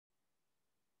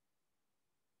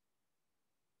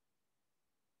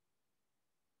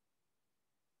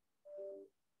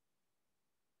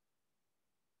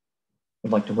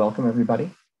I'd like to welcome everybody.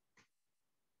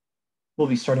 We'll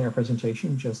be starting our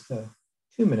presentation just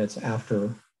 2 minutes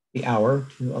after the hour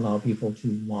to allow people to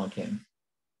log in.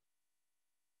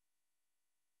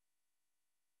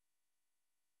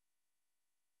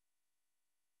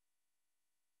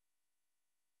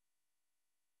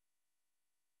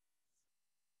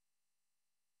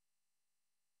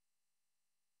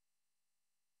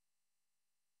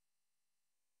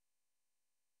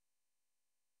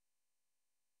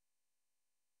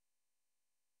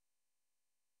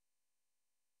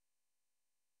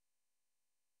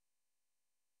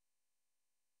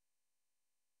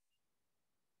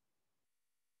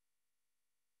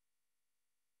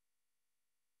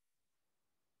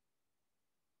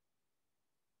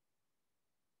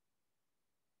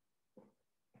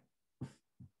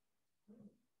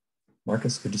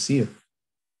 Marcus, good to see you.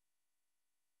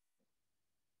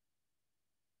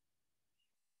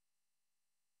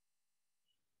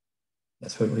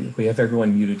 That's what we have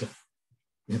everyone muted.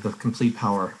 We have the complete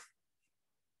power.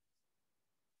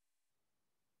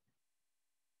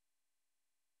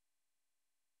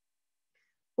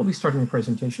 We'll be starting the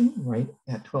presentation right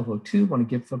at 12:02. Want to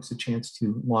give folks a chance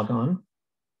to log on.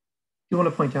 I want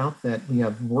to point out that we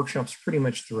have workshops pretty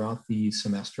much throughout the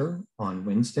semester on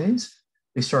Wednesdays.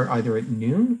 They start either at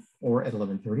noon or at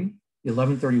 11:30. The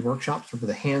 11:30 workshops are for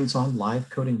the hands-on live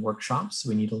coding workshops, so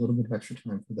we need a little bit of extra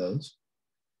time for those.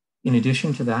 In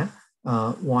addition to that,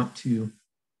 want to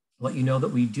let you know that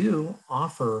we do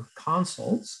offer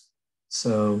consults.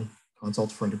 So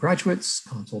consults for undergraduates,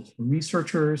 consults for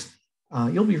researchers.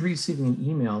 You'll be receiving an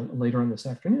email later on this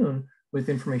afternoon with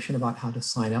information about how to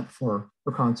sign up for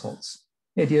consults.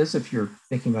 The idea is if you're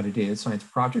thinking about a data science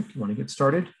project, you want to get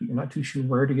started, but you're not too sure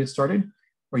where to get started,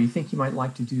 or you think you might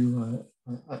like to do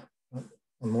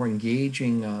a more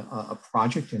engaging a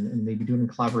project and maybe do it in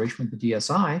collaboration with the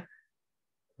DSI,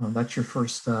 that's your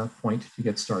first point to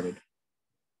get started.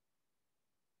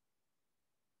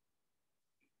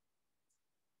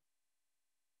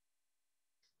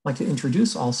 I'd like to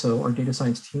introduce also our data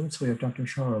science team. So we have Dr.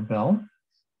 Shara Bell,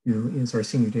 who is our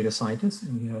senior data scientist,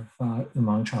 and we have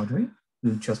Umang Chaudhry,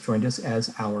 who just joined us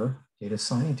as our data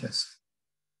scientist.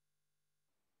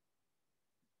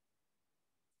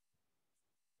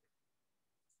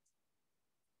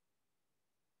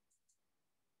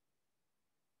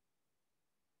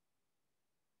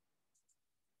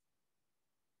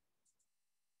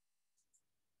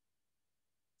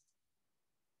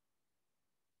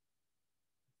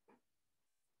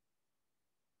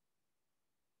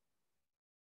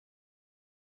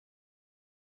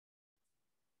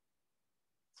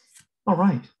 All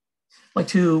right, I'd like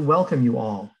to welcome you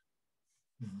all.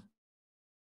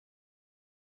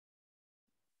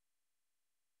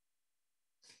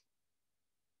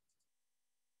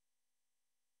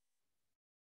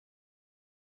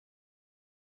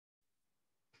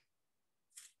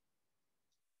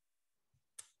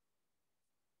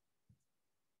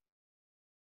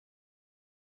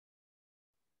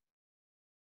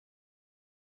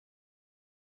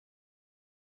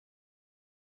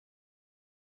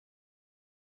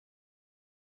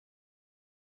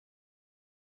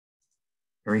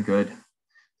 Very good.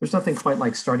 There's nothing quite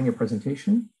like starting a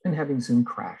presentation and having Zoom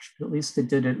crash, but at least it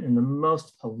did it in the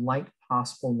most polite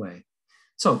possible way.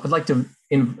 So I'd like to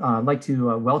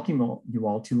welcome you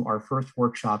all to our first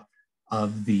workshop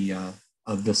of the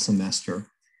semester.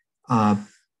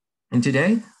 And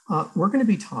today we're going to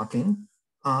be talking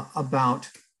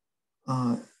about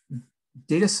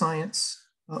data science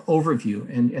overview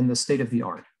and the state of the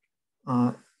art.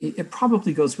 It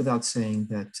probably goes without saying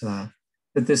that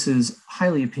that this is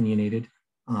highly opinionated.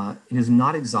 It is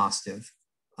not exhaustive,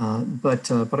 but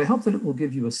I hope that it will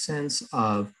give you a sense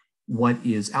of what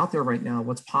is out there right now,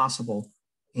 what's possible,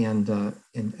 and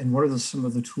what are some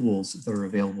of the tools that are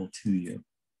available to you.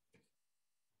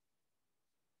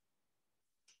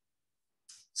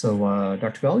 So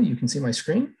Dr. Bell, you can see my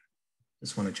screen.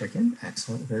 Just want to check in.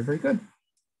 Excellent, very, very good.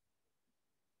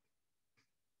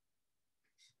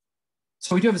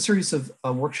 So we do have a series of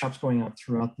workshops going on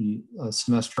throughout the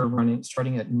semester,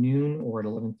 starting at noon or at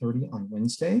 11:30 on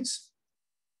Wednesdays.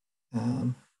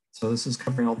 So this is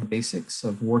covering all the basics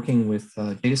of working with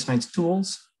data science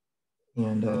tools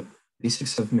and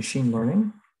basics of machine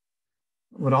learning.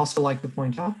 I would also like to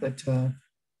point out that,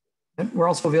 that we're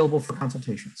also available for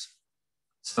consultations.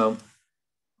 So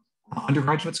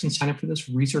undergraduates can sign up for this,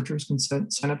 researchers can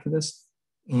sign up for this,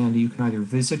 and you can either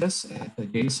visit us at the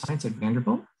Data Science at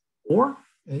Vanderbilt, or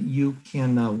you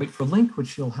can wait for a link,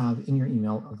 which you'll have in your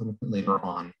email a little bit later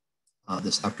on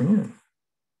this afternoon.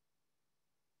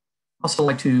 Also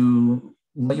like to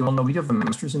let you all know we do have a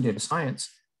master's in data science.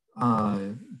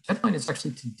 Deadline is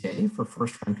actually today for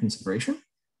first round consideration.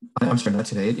 I'm sorry, not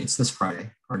today. It's this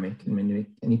Friday. Pardon me. Can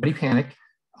anybody panic?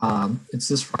 It's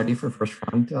this Friday for first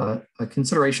round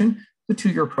consideration, the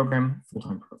 2-year program,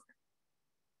 full-time program.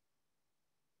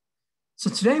 So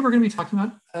today we're going to be talking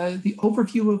about the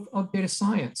overview of data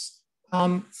science.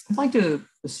 I'd like to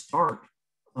start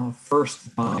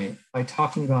first by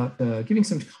talking about giving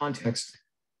some context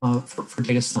for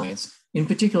data science, in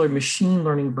particular machine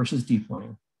learning versus deep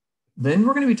learning. Then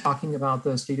we're going to be talking about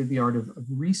the state of the art of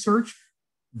research.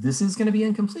 This is going to be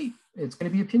incomplete. It's going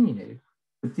to be opinionated.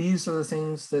 But these are the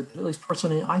things that, at least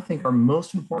personally, I think are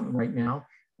most important right now.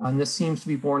 And this seems to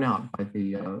be borne out by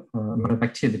the amount of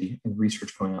activity and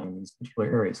research going on in these particular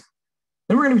areas.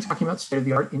 Then we're going to be talking about state of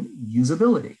the art in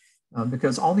usability,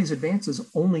 because all these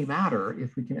advances only matter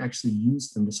if we can actually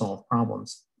use them to solve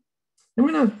problems. Then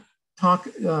we're going to talk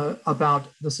about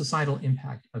the societal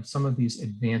impact of some of these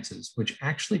advances, which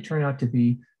actually turn out to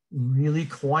be really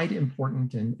quite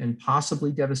important and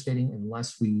possibly devastating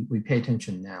unless we pay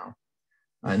attention now.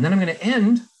 And then I'm going to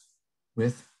end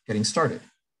with getting started.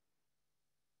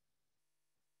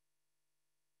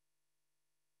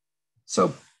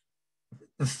 So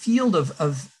the field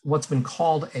of what's been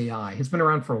called AI has been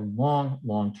around for a long,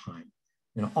 long time.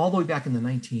 All the way back in the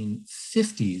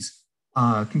 1950s,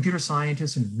 computer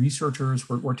scientists and researchers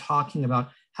were talking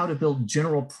about how to build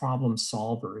general problem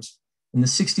solvers. In the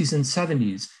 60s and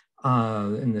 70s,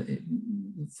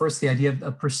 first the idea of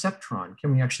a perceptron.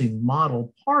 Can we actually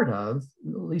model part of,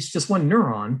 at least just one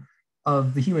neuron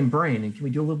of the human brain? And can we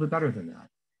do a little bit better than that?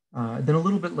 Then a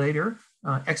little bit later,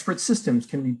 expert systems.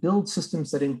 Can we build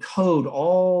systems that encode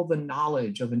all the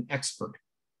knowledge of an expert?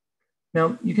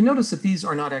 Now, you can notice that these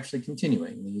are not actually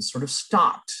continuing. These sort of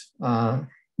stopped.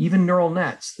 Even neural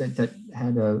nets that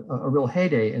had a real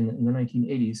heyday in the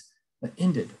 1980s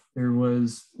ended. There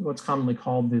was what's commonly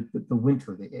called the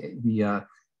winter, the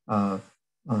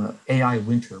AI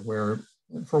winter, where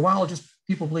for a while just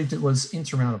people believed it was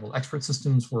insurmountable. Expert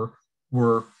systems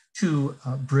were too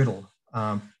brittle.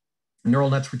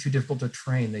 Neural nets were too difficult to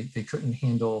train. They couldn't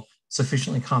handle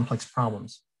sufficiently complex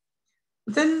problems.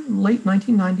 But then late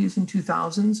 1990s and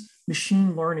 2000s,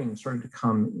 machine learning started to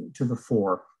come to the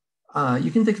fore. You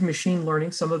can think of machine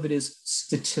learning, some of it is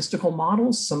statistical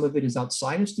models, some of it is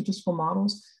outside of statistical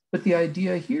models. But the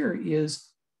idea here is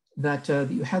that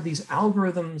you have these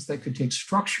algorithms that could take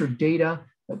structured data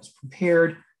that was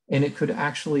prepared, and it could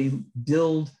actually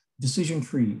build decision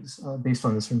trees based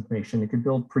on this information. It could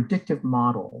build predictive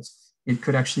models. It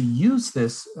could actually use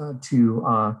this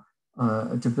to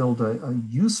build a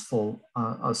useful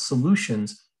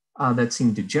solutions that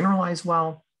seem to generalize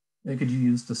well. It could be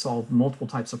used to solve multiple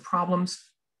types of problems.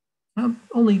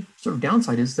 Only sort of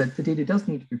downside is that the data does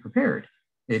need to be prepared.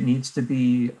 It needs to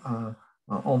be,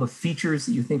 all the features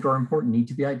that you think are important need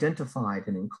to be identified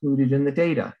and included in the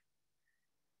data.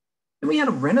 Then we had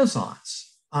a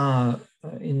renaissance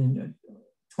in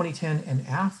 2010 and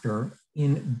after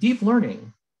in deep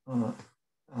learning.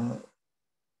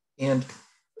 And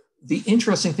the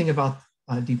interesting thing about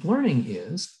deep learning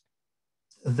is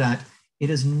that it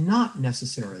is not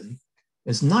necessary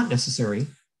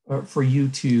for you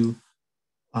to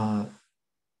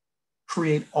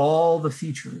create all the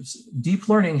features. Deep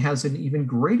learning has an even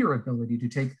greater ability to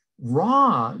take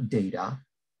raw data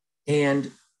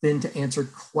and then to answer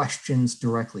questions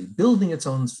directly, building its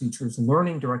own features,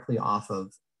 learning directly off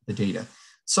of the data.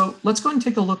 So let's go and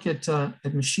take a look at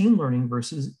machine learning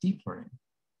versus deep learning.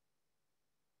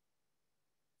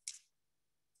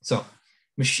 So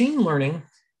machine learning,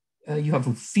 you have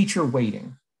a feature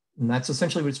weighting, and that's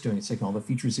essentially what it's doing. It's taking all the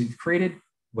features that you've created,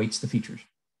 weights the features.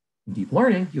 In deep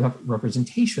learning, you have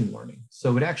representation learning.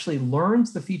 So it actually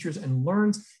learns the features and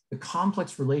learns the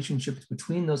complex relationships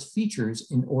between those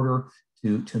features in order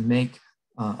to make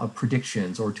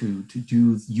predictions or to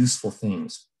do useful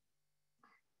things.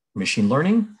 Machine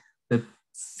learning, the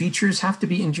features have to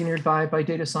be engineered by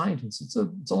data scientists.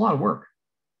 It's a lot of work.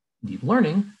 Deep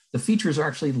learning, the features are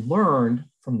actually learned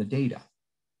from the data.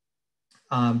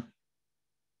 The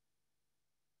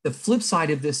flip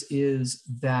side of this is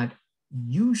that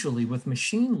usually with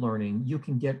machine learning, you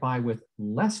can get by with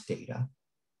less data.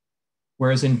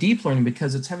 Whereas in deep learning,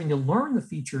 because it's having to learn the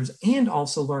features and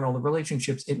also learn all the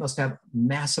relationships, it must have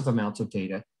massive amounts of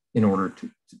data in order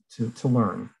to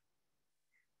learn.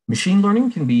 Machine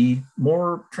learning can be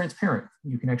more transparent.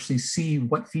 You can actually see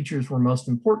what features were most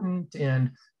important,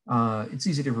 and it's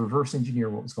easy to reverse engineer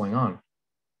what was going on.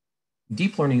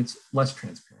 Deep learning, it's less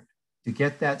transparent. To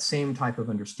get that same type of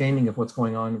understanding of what's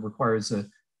going on requires a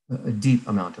deep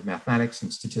amount of mathematics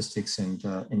and statistics and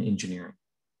engineering.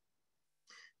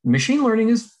 Machine learning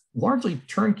is largely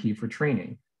turnkey for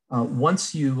training.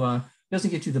 Once you,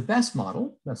 doesn't get you the best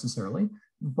model necessarily,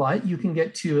 but you can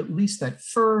get to at least that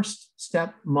first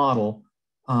step model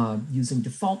using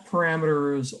default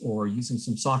parameters or using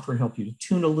some software to help you to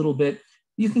tune a little bit.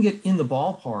 You can get in the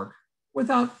ballpark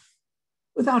without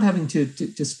having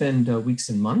to spend weeks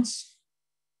and months.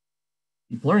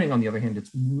 Deep learning, on the other hand,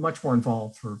 it's much more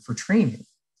involved for training.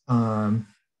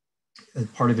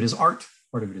 Part of it is art,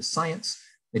 part of it is science.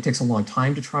 It takes a long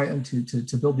time to try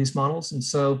to build these models, and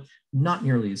so not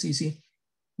nearly as easy.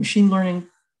 Machine learning,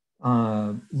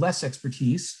 less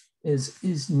expertise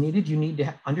is needed. You need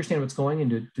to understand what's going, and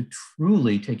to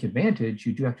truly take advantage,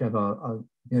 you do have to have an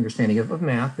understanding of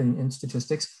math and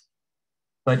statistics.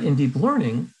 But in deep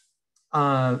learning,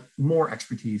 more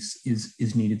expertise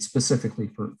is needed specifically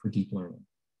for deep learning.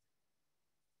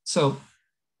 So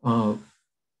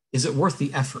is it worth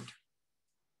the effort?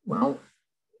 Well,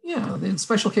 yeah, the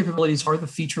special capabilities are the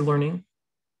feature learning.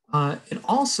 It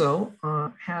also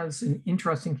has an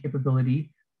interesting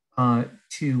capability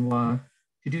to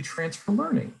do transfer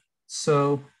learning.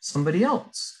 So somebody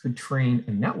else could train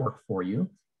a network for you,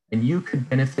 and you could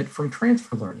benefit from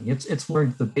transfer learning. It's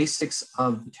learned the basics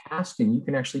of the task, and you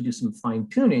can actually do some fine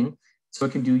tuning so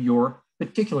it can do your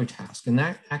particular task. And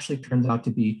that actually turns out to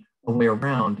be a way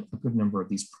around a good number of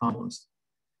these problems.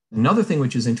 Another thing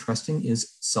which is interesting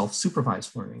is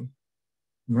self-supervised learning.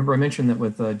 Remember I mentioned that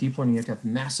with deep learning, you have to have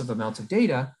massive amounts of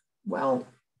data. Well,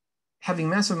 having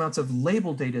massive amounts of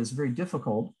labeled data is very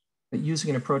difficult, but using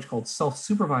an approach called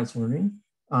self-supervised learning,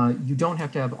 you don't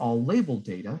have to have all labeled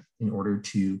data in order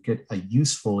to get a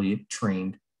usefully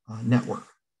trained network.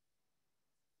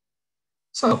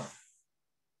 So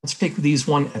let's take these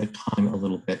one at a time a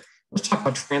little bit. Let's talk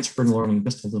about transfer learning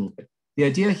just a little bit. The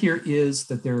idea here is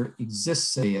that there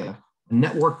exists a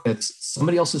network that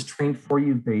somebody else has trained for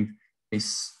you. They've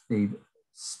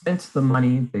spent the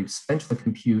money, they've spent the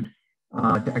compute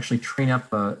to actually train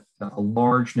up a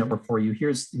large network for you.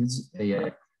 Here's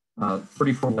a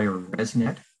 34-layer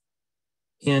ResNet.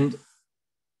 And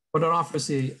what it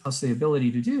offers us the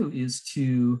ability to do is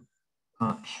to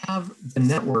have the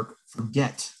network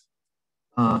forget,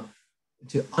 to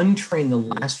untrain the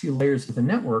last few layers of the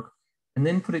network and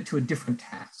then put it to a different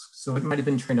task. So it might have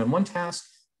been trained on one task.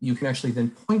 You can actually then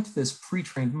point this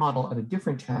pre-trained model at a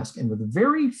different task, and with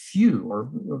very few or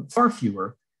far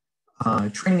fewer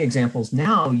training examples,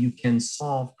 now you can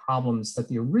solve problems that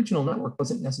the original network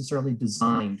wasn't necessarily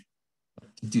designed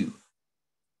to do.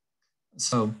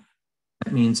 So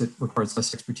that means it requires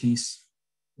less expertise,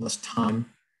 less time.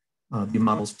 The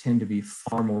models tend to be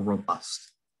far more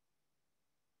robust.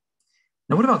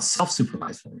 Now, what about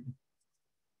self-supervised learning?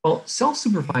 Well,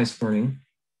 self-supervised learning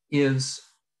is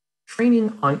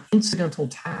training on incidental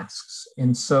tasks.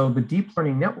 And so the deep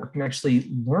learning network can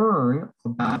actually learn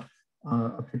about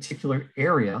a particular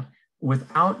area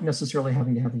without necessarily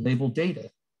having to have labeled data.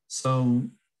 So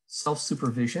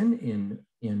self-supervision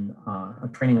in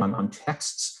training on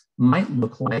texts might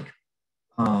look like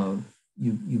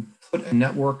you put a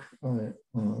network,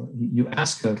 you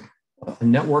ask a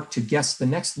network to guess the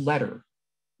next letter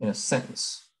in a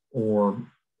sentence or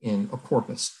in a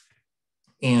corpus.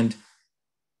 And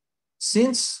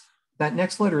since that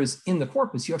next letter is in the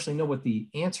corpus, you actually know what the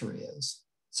answer is.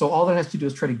 So all that has to do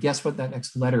is try to guess what that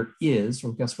next letter is,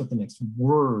 or guess what the next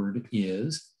word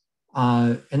is.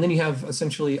 And then you have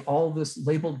essentially all this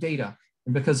labeled data.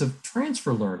 And because of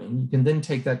transfer learning, you can then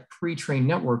take that pre-trained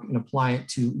network and apply it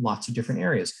to lots of different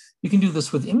areas. You can do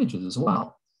this with images as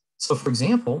well. So for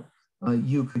example,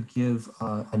 you could give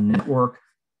a network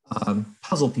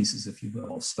puzzle pieces, if you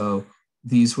will. So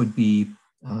these would be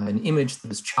an image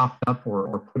that is chopped up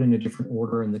or put in a different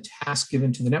order, and the task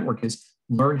given to the network is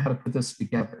learn how to put this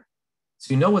together.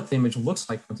 So you know what the image looks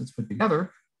like once it's put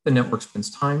together. The network spends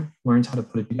time, learns how to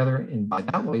put it together, and by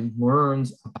that way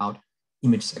learns about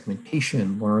image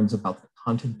segmentation, learns about the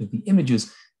content of the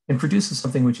images, and produces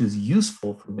something which is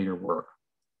useful for later work.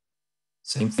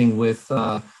 Same thing with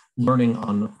learning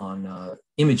on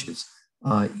images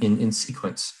in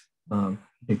sequence.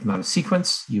 Take them out of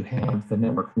sequence, you have the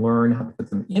network learn how to put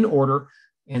them in order,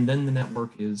 and then the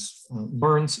network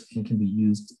learns and can be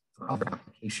used for other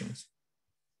applications.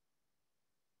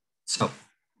 So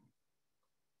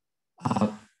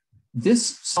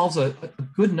this solves a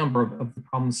good number of the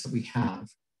problems that we have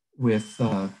with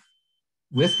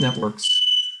networks.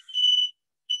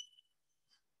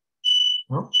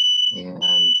 Oh,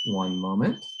 and one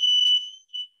moment.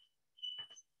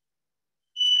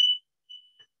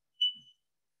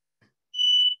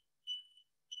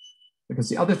 Because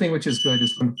the other thing which is good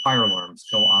is when fire alarms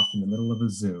go off in the middle of a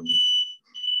Zoom.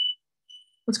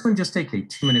 let's go and just take a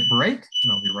 2-minute break,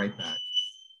 and I'll be right back.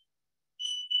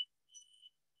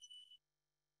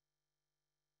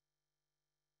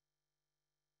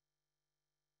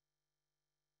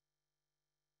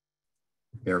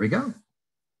 There we go.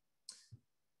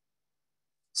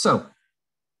 So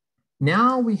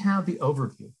now we have the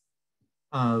overview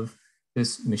of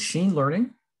this machine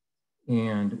learning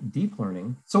and deep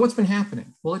learning. So what's been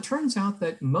happening? Well, it turns out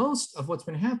that most of what's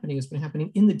been happening has been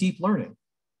happening in the deep learning.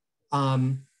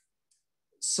 In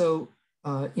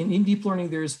deep learning,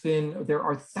 there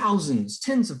are thousands,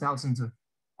 tens of thousands of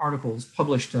articles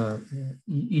published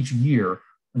each year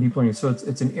on deep learning. So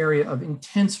it's an area of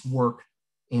intense work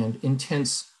and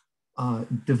intense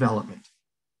development.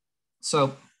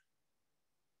 So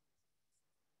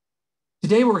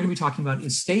today, what we're going to be talking about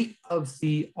is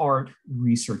state-of-the-art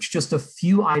research, just a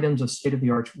few items of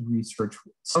state-of-the-art research,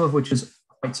 some of which is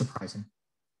quite surprising.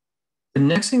 The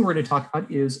next thing we're going to talk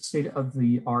about is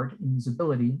state-of-the-art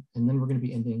usability, and then we're going to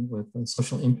be ending with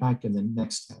social impact and then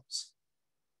next steps.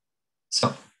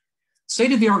 So,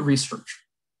 state-of-the-art research.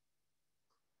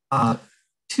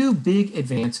 Two big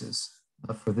advances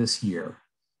for this year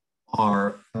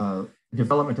are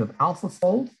development of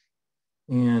AlphaFold,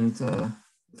 and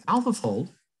AlphaFold,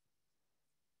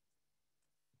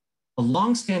 a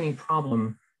long-standing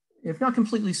problem, if not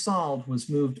completely solved, was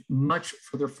moved much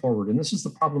further forward. And this is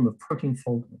the problem of protein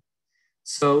folding.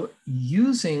 So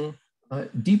using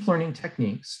deep learning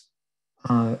techniques,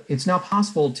 it's now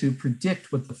possible to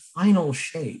predict what the final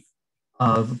shape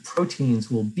of proteins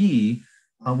will be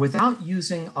without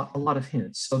using a lot of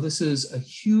hints. So this is a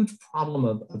huge problem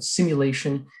of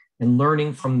simulation and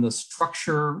learning from the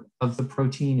structure of the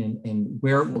protein and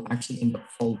where it will actually end up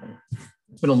folding.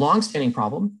 It's been a long-standing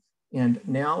problem, and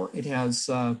now it has,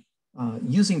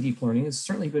 using deep learning, has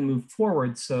certainly been moved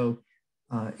forward. So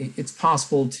it's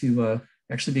possible to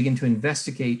actually begin to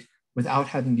investigate without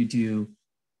having to do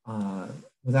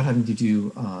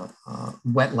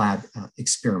wet lab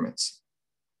experiments.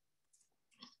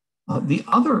 The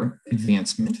other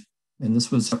advancement, and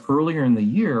this was earlier in the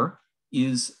year,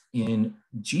 is in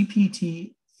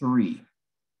GPT-3.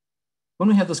 When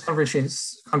we had this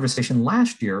conversation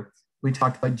last year, we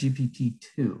talked about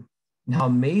GPT-2 and how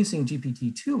amazing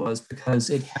GPT-2 was because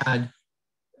it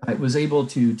was able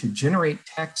to generate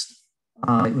text.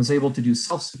 It was able to do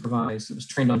self-supervised. It was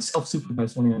trained on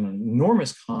self-supervised learning on an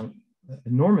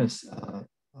enormous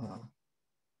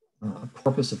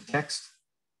corpus of text.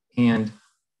 And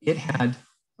it had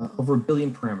over 1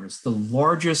 billion parameters, the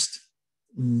largest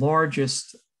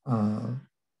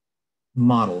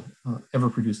model ever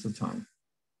produced at the time.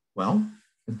 Well,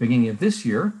 at the beginning of this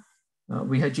year,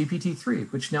 we had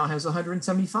GPT-3, which now has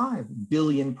 175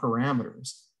 billion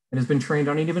parameters and has been trained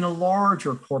on an even a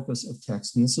larger corpus of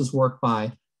text. And this is work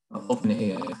by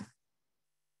OpenAI.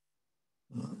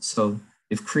 So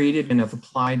they've created and have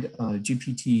applied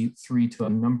GPT-3 to a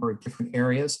number of different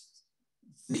areas.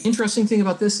 The interesting thing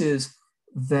about this is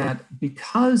that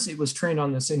because it was trained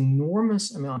on this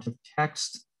enormous amount of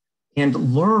text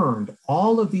and learned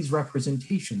all of these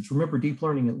representations, remember deep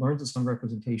learning, it learns its own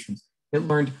representations. It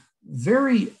learned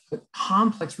very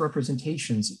complex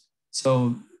representations.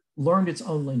 So learned its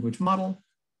own language model,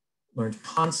 learned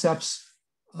concepts,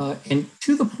 and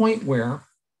to the point where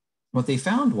what they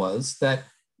found was that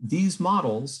these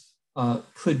models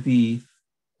could be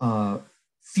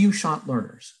few-shot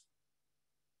learners.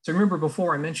 So remember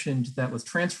before I mentioned that with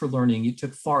transfer learning, it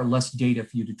took far less data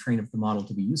for you to train up the model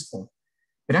to be useful.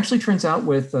 It actually turns out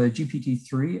with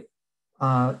GPT-3,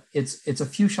 it's a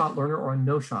few-shot learner or a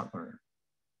no-shot learner.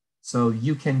 So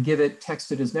you can give it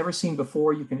text it has never seen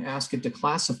before. You can ask it to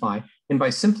classify. And by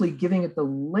simply giving it the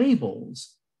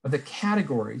labels of the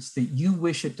categories that you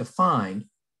wish it to find,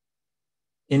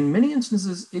 in many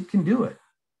instances, it can do it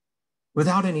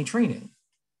without any training.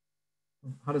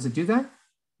 How does it do that?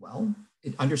 Well,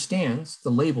 it understands the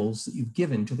labels that you've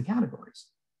given to the categories.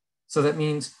 So that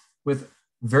means with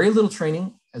very little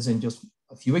training, as in just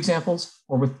a few examples,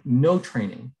 or with no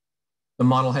training, the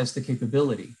model has the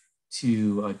capability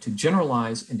to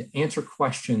generalize and to answer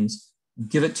questions,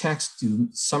 give it text, do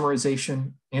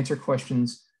summarization, answer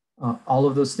questions. All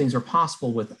of those things are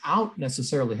possible without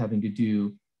necessarily having to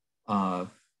do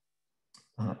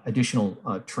additional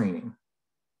training.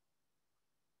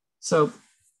 So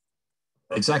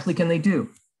what exactly can they do?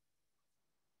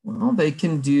 Well, they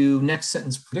can do next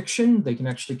sentence prediction. They can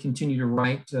actually continue to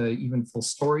write even full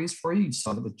stories for you. You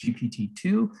saw that with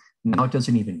GPT-2. Now it does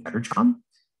an even better job.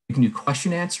 It can do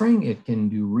question answering. It can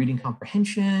do reading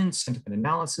comprehension, sentiment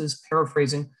analysis,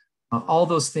 paraphrasing. All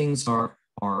those things are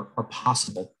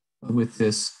possible with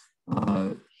this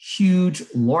huge,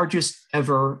 largest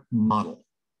ever model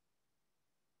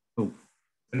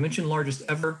Did I mention largest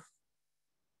ever?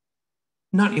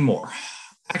 Not anymore.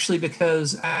 Actually,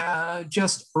 because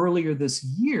just earlier this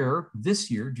year,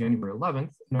 January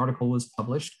 11th, an article was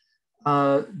published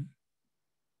on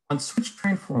switch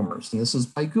transformers, and this is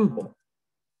by Google.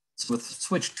 So with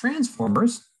switch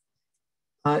transformers,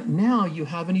 now you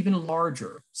have an even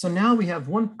larger. So now we have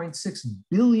 1.6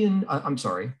 billion, I'm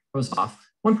sorry, I was off,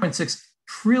 1.6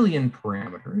 trillion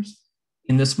parameters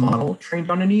in this model trained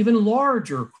on an even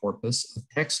larger corpus of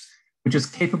text, which is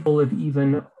capable of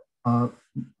even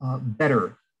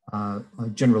better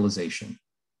generalization.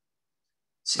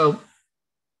 So,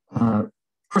 of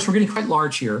course, we're getting quite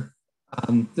large here.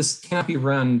 This cannot be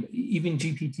run, even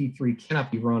GPT-3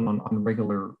 cannot be run on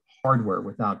regular hardware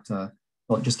without,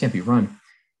 well, it just can't be run.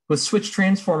 With switch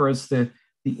transformers, the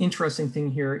interesting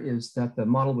thing here is that the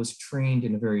model was trained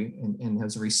in a very, and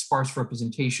has a very sparse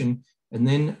representation, and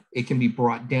then it can be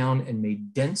brought down and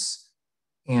made dense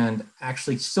and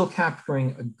actually still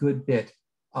capturing a good bit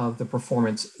of the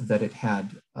performance that it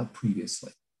had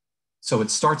previously. So it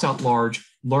starts out large,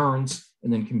 learns,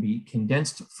 and then can be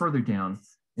condensed further down.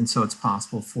 And so it's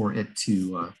possible for it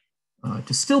to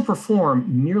still perform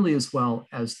nearly as well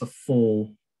as the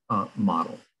full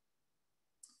model.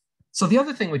 So the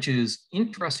other thing which is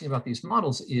interesting about these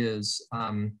models is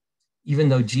even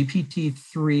though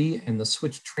GPT-3 and the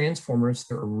switch transformers,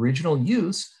 their original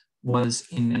use was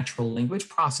in natural language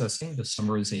processing, the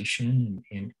summarization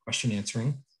and question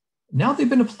answering, now they've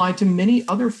been applied to many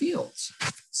other fields.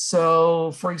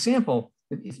 So for example,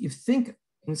 if you think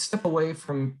and step away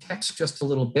from text just a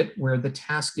little bit, where the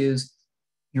task is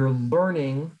you're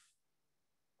learning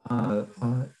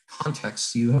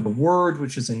context. You have a word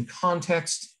which is in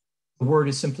context. The word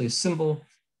is simply a symbol.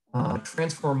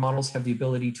 Transformer models have the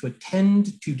ability to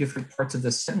attend to different parts of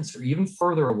the sentence or even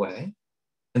further away.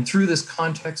 And through this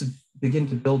context, begin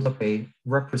to build up a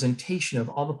representation of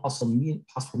all the possible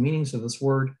meanings of this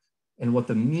word and what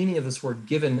the meaning of this word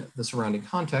given the surrounding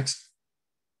context.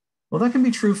 Well, that can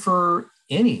be true for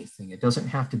anything. It doesn't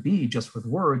have to be just with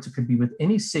words. It could be with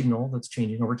any signal that's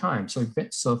changing over time. So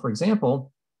for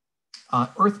example,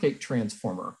 earthquake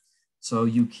transformer. So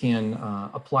you can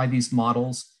apply these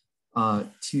models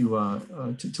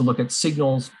to look at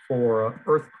signals for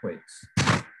earthquakes.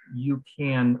 You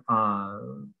can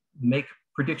make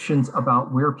predictions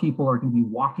about where people are going to be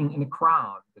walking in a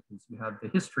crowd because you have the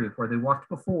history of where they walked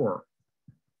before.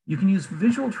 You can use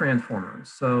visual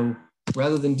transformers. So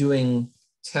rather than doing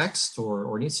text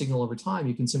or any signal over time,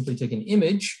 you can simply take an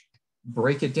image,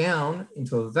 break it down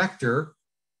into a vector,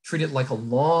 treat it like a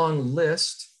long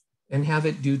list, and have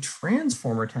it do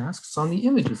transformer tasks on the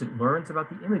images. It learns about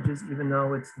the images, even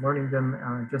though it's learning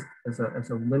them just as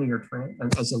a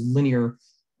linear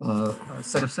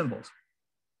set of symbols.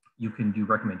 You can do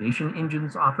recommendation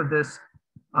engines off of this.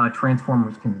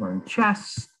 Transformers can learn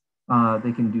chess.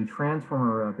 They can do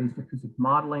transformer-based acoustic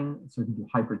modeling. So they can do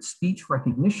hybrid speech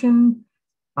recognition.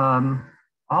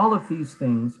 All of these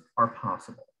things are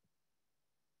possible.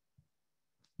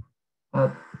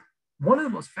 One of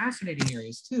the most fascinating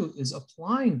areas too is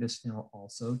applying this now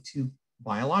also to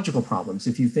biological problems.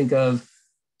 If you think of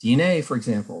DNA, for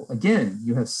example, again,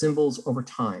 you have symbols over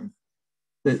time.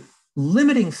 The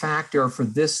limiting factor for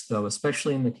this, though,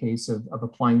 especially in the case of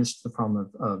applying this to the problem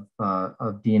of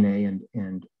DNA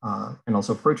and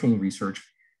also protein research,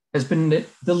 has been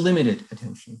the limited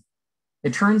attention.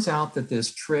 It turns out that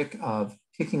this trick of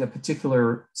picking a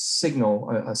particular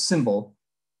signal, a symbol,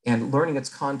 and learning its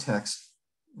context,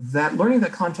 that learning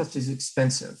that context is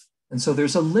expensive. And so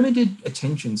there's a limited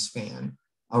attention span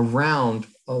around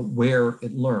where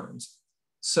it learns.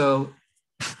 So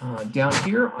down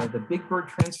here, the Big Bird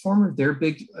transformer, their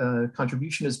big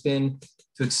contribution has been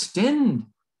to extend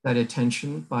that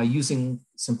attention by using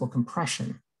simple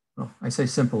compression. Well, I say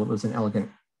simple, it was an elegant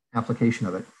application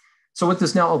of it. So what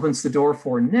this now opens the door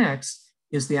for next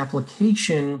is the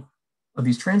application of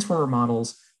these transformer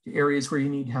models to areas where you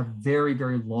need to have very,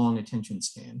 very long attention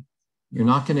span. You're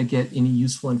not going to get any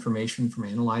useful information from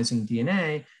analyzing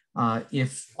DNA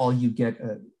if all you get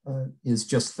is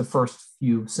just the first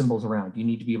few symbols around. You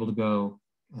need to be able to go,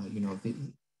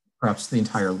 perhaps the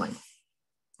entire length.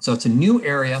 So it's a new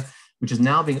area which is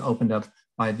now being opened up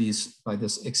by this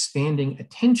expanding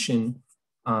attention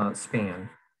span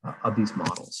of these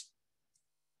models.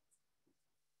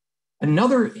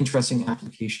 Another interesting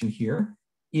application here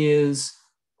is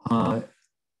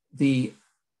the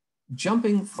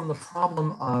jumping from the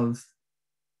problem of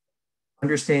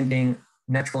understanding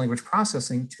natural language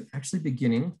processing to actually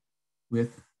beginning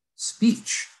with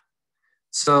speech.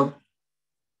 So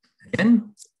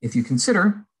again, if you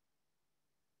consider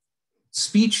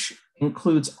speech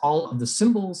includes all of the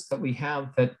symbols that we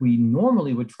have that we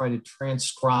normally would try to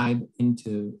transcribe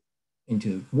into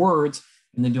words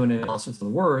and then do an analysis of the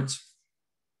words.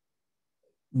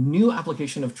 New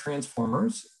application of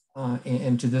transformers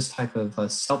and to this type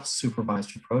of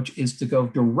self-supervised approach is to go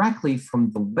directly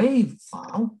from the wave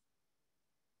file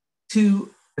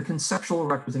to the conceptual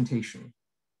representation.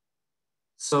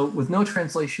 So with no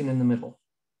translation in the middle.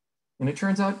 And it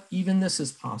turns out even this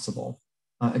is possible.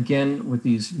 Again, with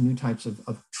these new types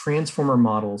of transformer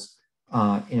models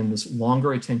and this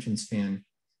longer attention span.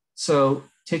 So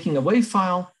taking a wave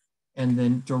file and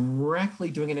then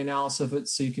directly doing an analysis of it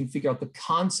so you can figure out the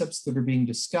concepts that are being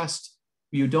discussed.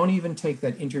 You don't even take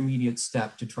that intermediate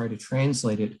step to try to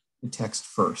translate it to text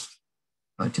first.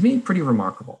 To me, pretty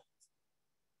remarkable.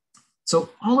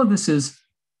 So all of this is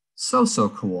so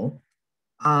cool.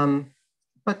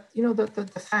 But you know,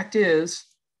 the fact is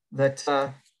that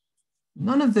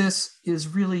none of this is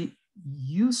really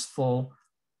useful,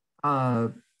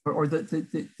 or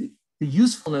the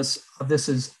usefulness of this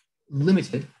is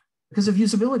limited because of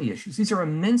usability issues. These are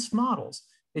immense models.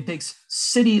 It takes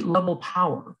city level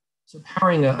power. So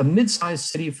powering a mid-sized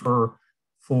city for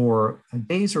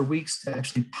days or weeks to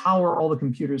actually power all the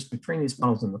computers to train these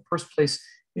models in the first place.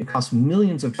 It costs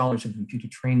millions of dollars of compute to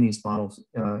train these models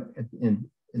in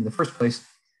the first place.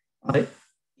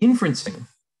 Inferencing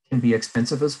can be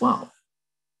expensive as well.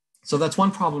 So that's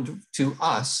one problem to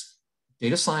us,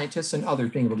 data scientists and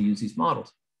others being able to use these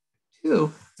models.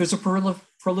 Two, there's a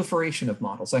proliferation of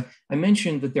models. I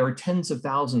mentioned that there are tens of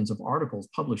thousands of articles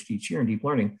published each year in deep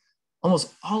learning.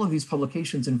 Almost all of these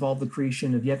publications involve the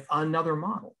creation of yet another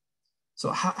model.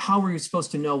 So how are you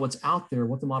supposed to know what's out there,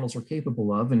 what the models are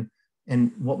capable of,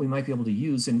 and what we might be able to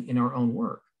use in our own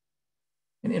work?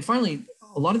 And finally,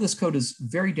 a lot of this code is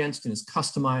very dense and is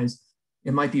customized.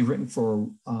 It might be written for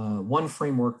one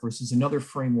framework versus another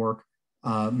framework.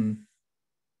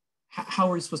 How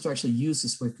are we supposed to actually use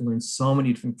this? We have to learn so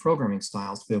many different programming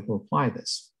styles to be able to apply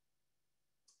this.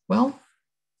 Well,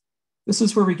 this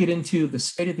is where we get into the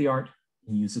state of the art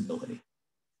in usability.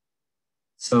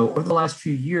 So over the last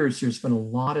few years, there's been a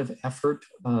lot of effort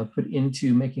put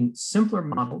into making simpler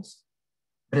models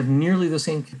that have nearly the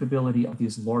same capability of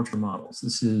these larger models.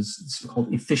 This is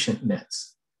called efficient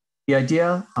nets. The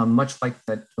idea, much like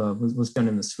that was done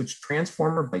in the switch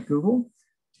transformer by Google,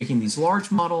 taking these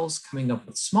large models, coming up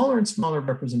with smaller and smaller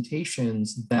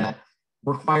representations that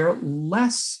require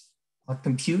less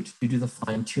compute to do the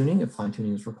fine tuning if fine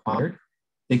tuning is required.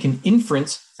 They can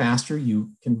inference faster.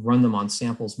 You can run them on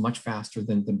samples much faster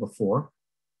than before.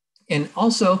 And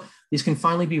also, these can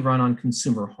finally be run on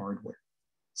consumer hardware.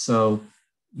 So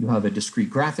you have a discrete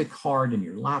graphic card in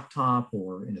your laptop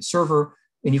or in a server,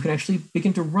 and you can actually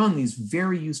begin to run these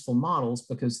very useful models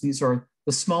because these are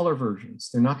the smaller versions.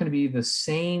 They're not going to be the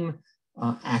same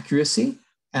accuracy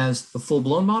as the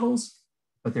full-blown models,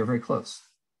 but they're very close.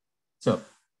 So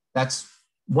that's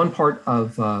one part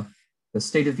of the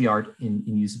state of the art in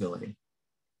usability.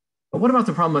 But what about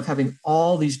the problem of having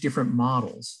all these different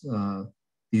models,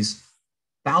 these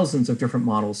thousands of different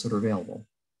models that are available?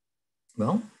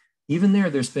 Well, even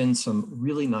there's been some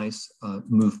really nice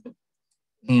movement.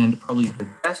 And probably the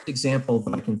best example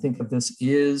that I can think of this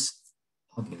is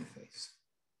Hugging Face.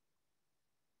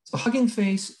 So Hugging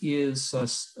Face is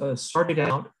started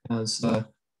out as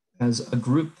a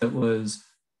group that was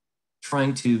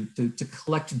trying to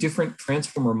collect different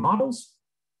transformer models.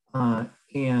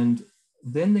 And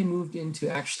then they moved into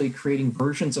actually creating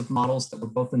versions of models that were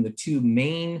both in the two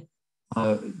main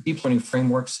deep learning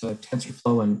frameworks,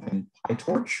 TensorFlow and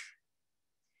PyTorch.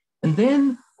 And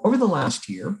then over the last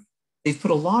year, they've put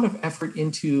a lot of effort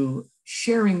into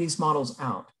sharing these models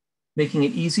out, making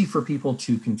it easy for people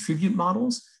to contribute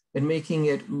models and making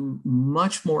it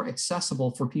much more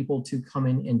accessible for people to come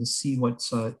in and to see what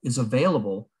is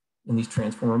available in these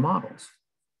transformer models.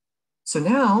 So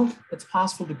now it's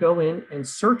possible to go in and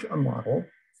search a model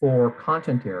for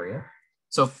content area.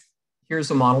 So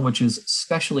here's a model which is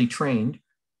specially trained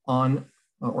on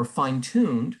or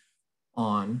fine-tuned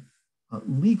on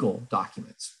legal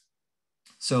documents.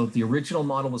 So the original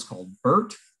model was called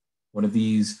BERT, one of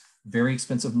these very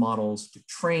expensive models to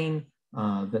train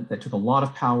that took a lot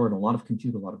of power and a lot of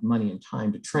compute, a lot of money and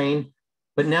time to train,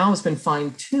 but now it's been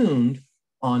fine-tuned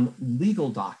on legal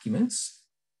documents.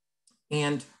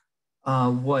 And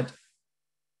what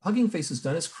Hugging Face has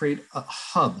done is create a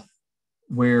hub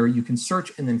where you can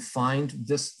search and then find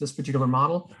this particular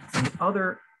model. And the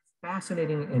other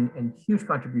fascinating and huge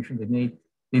contribution they've made,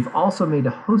 they've also made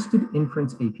a hosted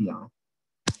inference API.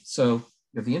 So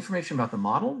you have the information about the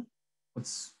model,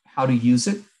 how to use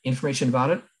it, information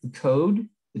about it, the code,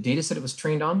 the data set it was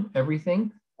trained on,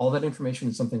 everything, All that information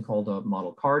is something called a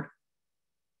model card.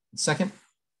 Second,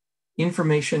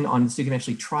 information on, so you can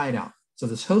actually try it out. So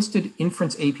this hosted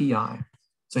inference API.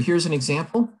 So here's an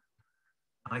example.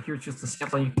 Here's just a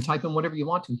sample. You can type in whatever you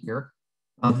want to here.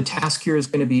 The task here is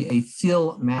going to be a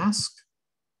fill mask,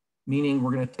 meaning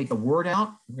we're going to take a word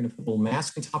out. We're going to put a little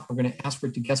mask on top. We're going to ask for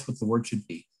it to guess what the word should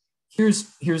be. Here's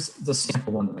the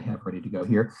sample one that I have ready to go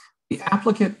here. The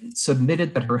applicant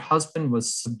submitted that her husband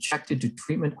was subjected to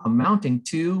treatment amounting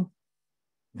to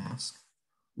mask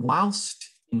whilst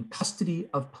in custody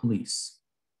of police.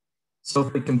 So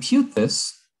if we compute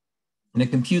this, and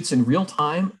it computes in real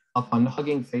time up on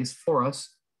Hugging Face for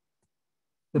us,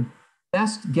 the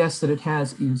best guess that it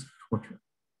has is torture.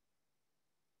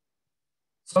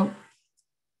 So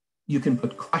you can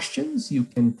put questions, you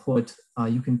can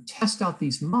test out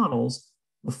these models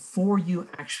before you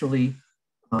actually,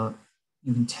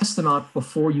 you can test them out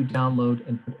before you download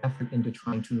and put effort into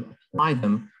trying to apply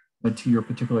them to your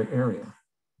particular area.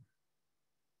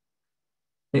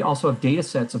 They also have data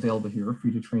sets available here for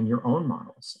you to train your own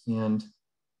models. And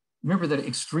remember that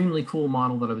extremely cool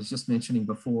model that I was just mentioning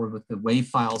before with the WAV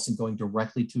files and going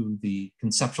directly to the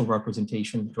conceptual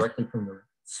representation directly from the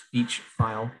speech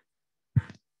file.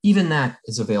 Even that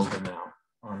is available now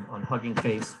on Hugging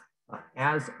Face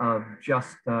as of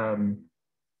just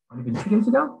even 2 days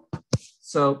ago.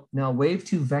 So now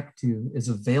Wave2 Vec2 is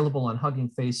available on Hugging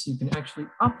Face. So you can actually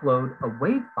upload a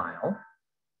WAV file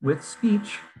with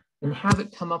speech and have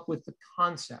it come up with the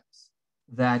concepts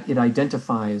that it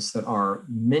identifies that are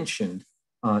mentioned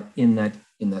in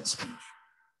that speech.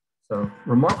 So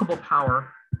remarkable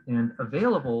power and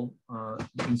available. You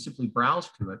can simply browse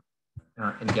to it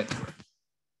and get to it.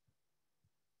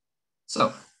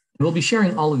 So we'll be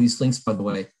sharing all of these links, by the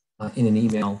way, in an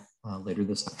email later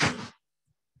this afternoon.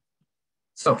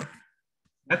 So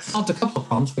that solved a couple of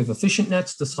problems. We have efficient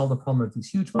nets to solve the problem of these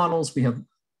huge models. We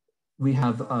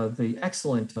have the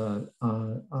excellent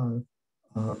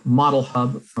model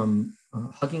hub from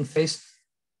Hugging Face.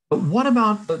 But what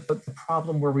about the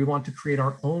problem where we want to create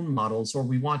our own models, or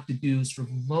we want to do sort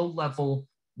of low-level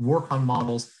work on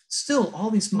models? Still,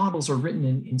 all these models are written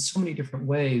in so many different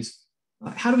ways.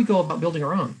 How do we go about building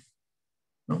our own?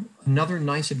 Well, another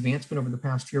nice advancement over the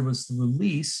past year was the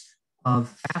release of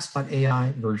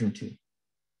Fast.ai version 2.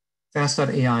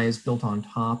 Fast.ai is built on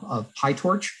top of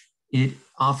PyTorch. It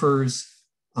offers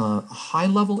a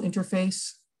high-level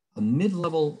interface, a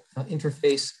mid-level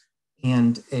interface,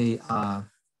 and a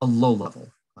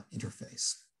low-level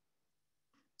interface.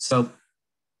 So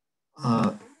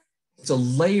it's a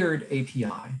layered API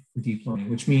for deep learning,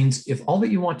 which means if all that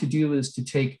you want to do is to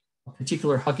take a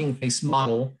particular Hugging Face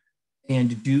model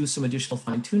and do some additional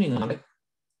fine-tuning on it,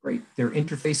 great. There are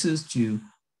interfaces to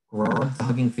grab the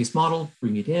Hugging Face model,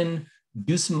 bring it in,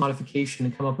 do some modification,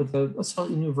 and come up with a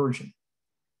slightly new version.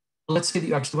 Let's say that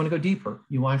you actually want to go deeper.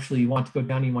 You actually want to go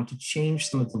down and you want to change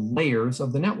some of the layers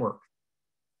of the network.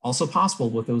 Also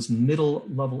possible with those middle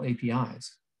level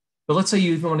APIs. But let's say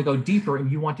you even want to go deeper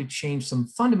and you want to change some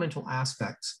fundamental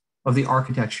aspects of the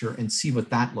architecture and see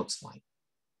what that looks like.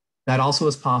 That also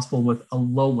is possible with a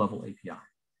low level API.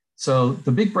 So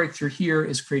the big breakthrough here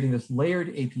is creating this layered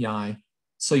API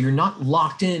so you're not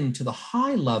locked into the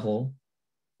high level,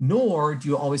 nor do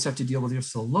you always have to deal with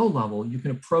just the low level. You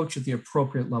can approach at the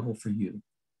appropriate level for you.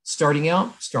 Starting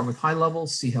out, start with high level,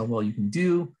 see how well you can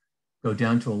do, go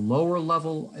down to a lower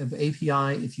level of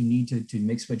API if you need to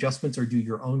make some adjustments or do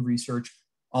your own research,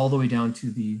 all the way down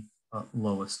to the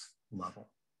lowest level.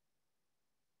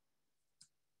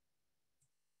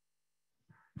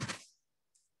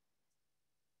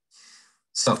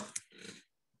 So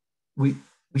we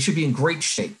should be in great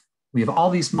shape. We have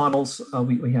all these models.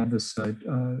 We have this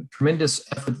tremendous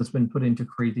effort that's been put into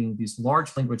creating these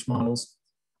large language models,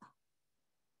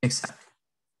 except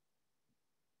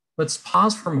let's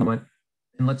pause for a moment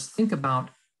and let's think about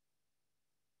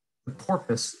the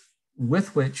corpus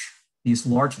with which these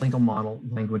large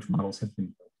language models have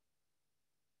been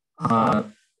built.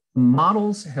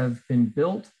 Models have been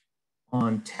built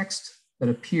on text that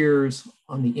appears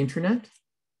on the internet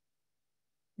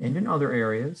and in other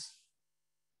areas.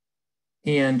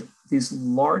 And these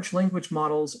large language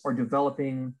models are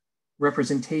developing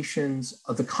representations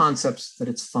of the concepts that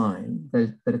it's finding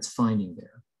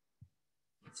there.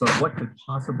 So what could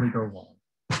possibly go wrong?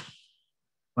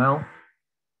 Well,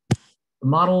 the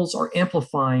models are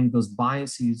amplifying those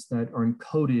biases that are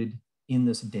encoded in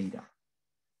this data.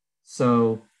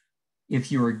 So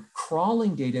if you're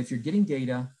crawling data, if you're getting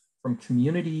data from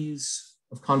communities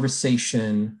of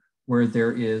conversation where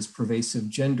there is pervasive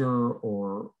gender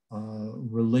or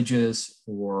religious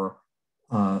or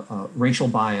racial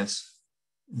bias,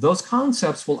 those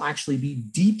concepts will actually be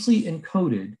deeply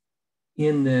encoded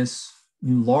in this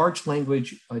new large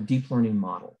language deep learning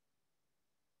model.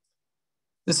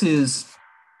 This is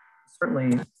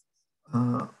certainly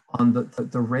on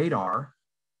the radar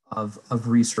of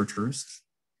researchers.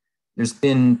 There's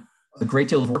been a great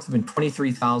deal of work. There have been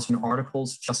 23,000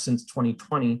 articles just since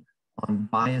 2020 on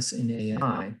bias in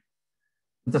AI.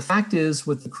 But the fact is,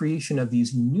 with the creation of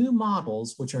these new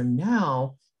models, which are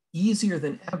now easier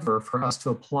than ever for us to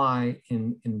apply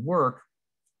in work,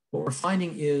 what we're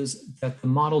finding is that the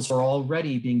models are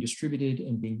already being distributed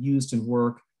and being used in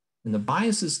work, and the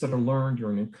biases that are learned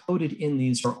or encoded in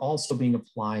these are also being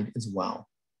applied as well.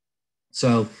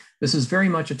 So this is very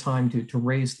much a time to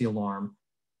raise the alarm,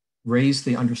 raise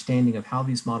the understanding of how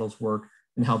these models work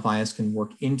and how bias can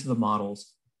work into the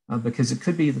models, because it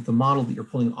could be that the model that you're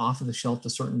pulling off of the shelf to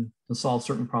solve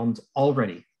certain problems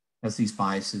already has these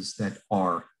biases that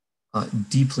are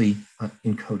deeply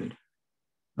encoded.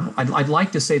 I'd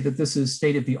like to say that this is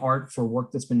state of the art for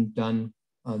work that's been done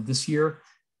this year,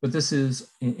 but this is,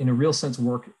 in a real sense,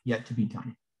 work yet to be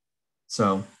done.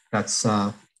 So that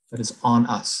is on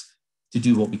us to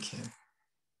do what we can.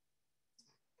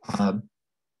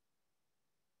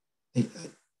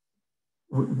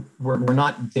 We're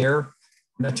not there.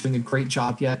 We're not doing a great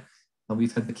job yet.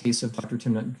 We've had the case of Dr.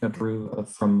 Tim Gabru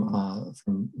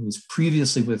who was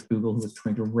previously with Google, who was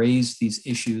trying to raise these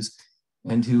issues,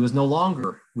 and who is no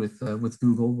longer with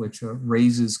Google, which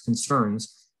raises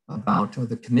concerns about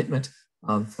the commitment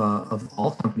of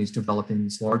all companies developing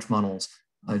these large models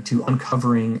to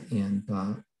uncovering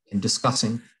and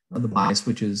discussing the bias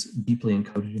which is deeply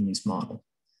encoded in these models.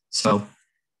 So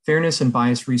fairness and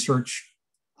bias research,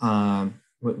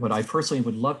 what I personally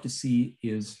would love to see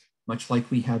is, much like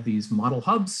we have these model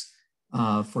hubs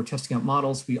for testing out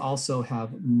models, we also have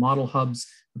model hubs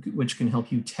which can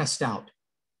help you test out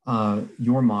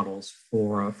your models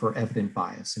for evident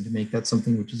bias, and to make that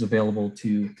something which is available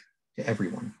to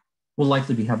everyone. We'll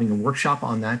likely be having a workshop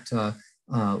on that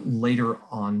later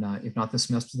on, if not this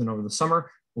semester, then over the summer.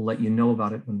 We'll let you know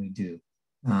about it when we do.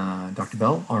 Dr.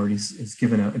 Bell already has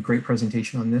given a great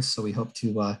presentation on this, so we hope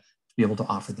to be able to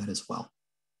offer that as well.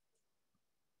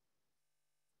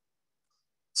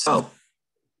 So,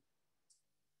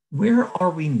 where are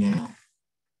we now?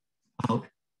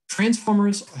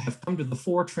 Transformers have come to the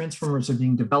fore. Transformers are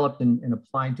being developed and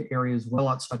applied to areas well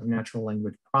outside of natural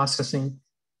language processing.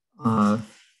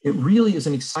 It really is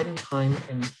an exciting time,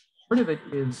 and part of it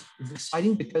is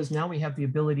exciting because now we have the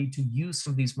ability to use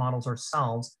some of these models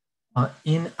ourselves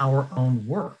in our own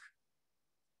work.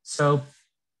 So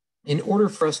in order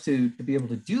for us to be able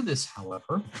to do this,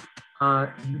 however,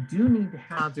 you do need to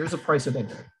have, there's a price of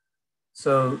entry.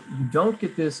 So you don't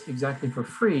get this exactly for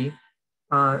free.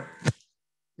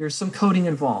 There's some coding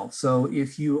involved. So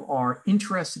if you are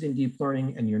interested in deep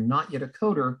learning and you're not yet a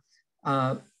coder,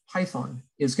 Python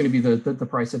is going to be the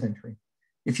price of entry.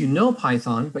 If you know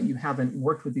Python, but you haven't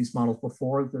worked with these models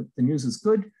before, the news is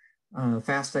good.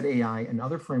 Fast.ai and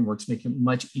other frameworks make it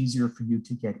much easier for you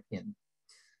to get in.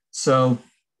 So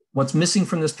what's missing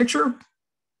from this picture?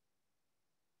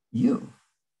 Your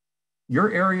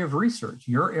area of research,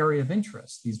 your area of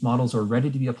interest. These models are ready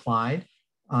to be applied.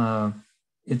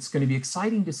 It's going to be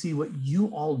exciting to see what you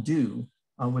all do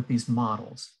with these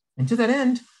models. And to that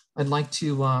end, I'd like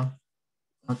to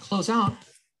close out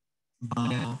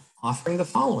by offering the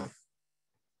following.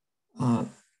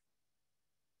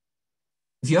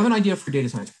 If you have an idea for a data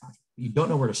science project, but you don't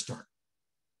know where to start,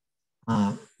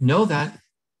 know that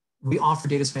we offer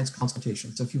data science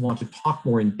consultations. So if you want to talk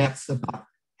more in depth about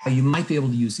how you might be able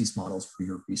to use these models for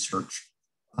your research,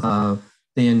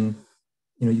 then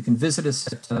you can visit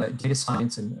us at Data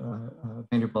Science and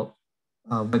Vanderbilt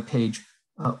webpage,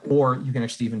 or you can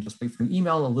actually even just wait for an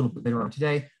email a little bit later on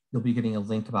today. You'll be getting a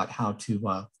link about how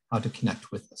to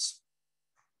connect with us.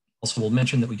 Also, we'll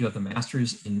mention that we do have the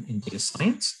Masters in Data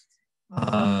Science.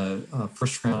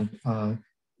 First round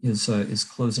is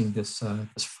closing this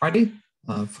Friday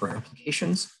for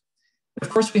applications. But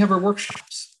of course, we have our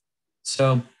workshops.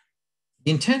 So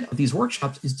the intent of these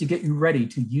workshops is to get you ready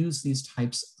to use these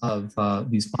types of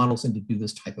these models and to do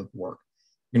this type of work.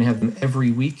 We're going to have them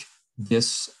every week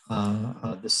this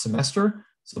semester.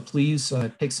 So please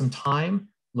take some time,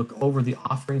 look over the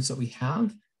offerings that we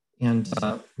have, and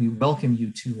we welcome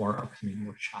you to our upcoming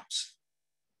workshops.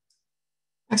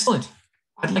 Excellent.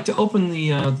 I'd like to open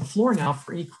the floor now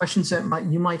for any questions that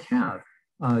you might have.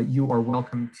 You are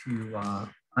welcome to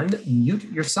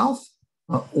unmute yourself,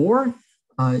 or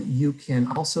you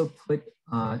can also put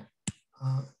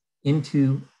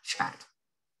into chat.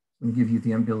 I'm going to give you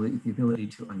the ability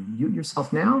to unmute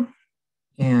yourself now.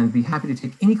 and be happy to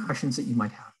take any questions that you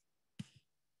might have.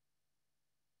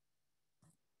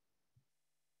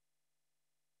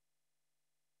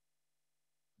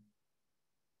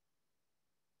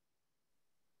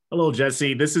 Hello,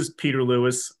 Jesse. This is Peter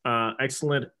Lewis.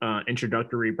 Excellent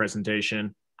introductory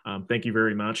presentation. Thank you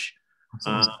very much.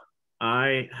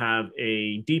 I have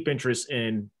a deep interest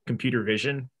in computer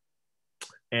vision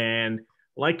and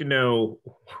like to know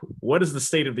what is the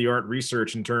state of the art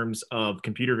research in terms of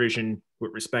computer vision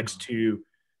with respects to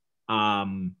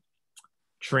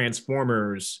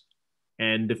transformers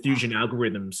and diffusion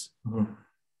algorithms. Mm-hmm.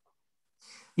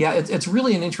 Yeah, it's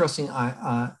really an interesting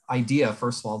idea,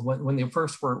 first of all. When they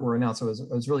first were announced, I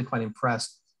was really quite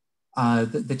impressed.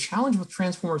 The challenge with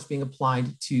transformers being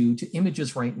applied to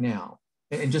images right now,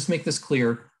 and just make this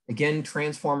clear, again,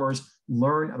 transformers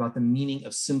learn about the meaning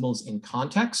of symbols in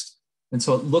context. And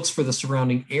so it looks for the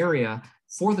surrounding area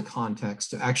for the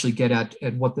context to actually get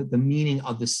at what the meaning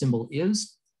of the symbol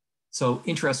is. So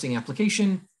interesting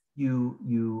application.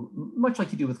 You much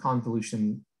like you do with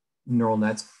convolution neural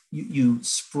nets, you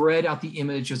spread out the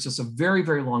image as just a very,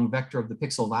 very long vector of the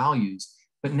pixel values.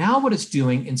 But now what it's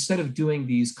doing, instead of doing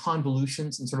these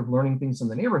convolutions and sort of learning things in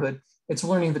the neighborhood, it's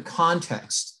learning the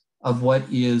context of what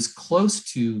is close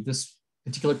to this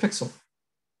particular pixel.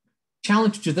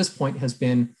 Challenge to this point has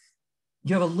been,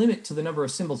 you have a limit to the number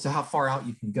of symbols to how far out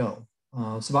you can go.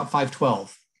 So about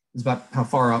 512 is about how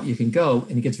far out you can go,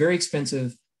 and it gets very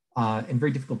expensive and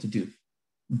very difficult to do.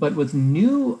 But with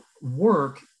new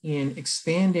work in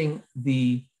expanding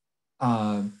the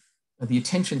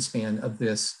attention span of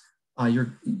this,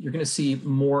 you're going to see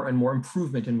more and more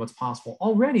improvement in what's possible.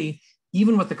 Already,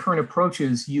 even with the current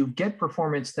approaches, you get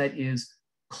performance that is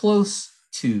close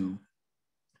to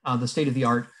the state of the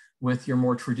art with your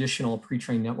more traditional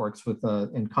pre-trained networks with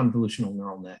and convolutional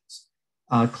neural nets.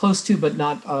 Close to, but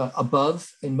not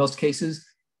above in most cases.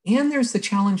 And there's the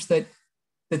challenge that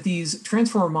these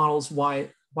transformer models,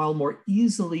 while more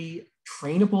easily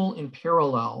trainable in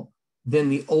parallel than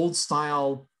the old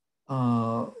style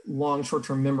long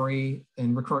short-term memory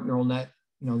and recurrent neural net,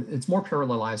 it's more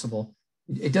parallelizable.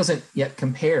 It doesn't yet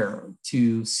compare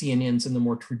to CNNs in the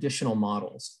more traditional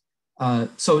models.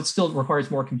 So it still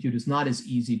requires more compute. It's not as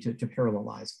easy to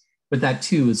parallelize, but that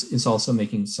too is also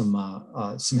making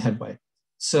some headway.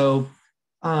 So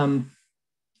I'm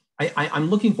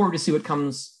looking forward to see what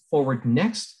comes forward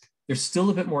next. They're still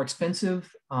a bit more expensive,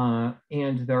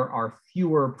 and there are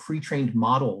fewer pre-trained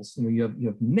models. You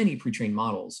have many pre-trained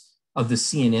models of the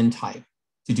CNN type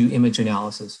to do image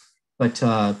analysis. But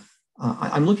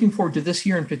I'm looking forward to this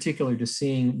year in particular to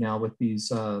seeing now with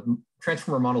these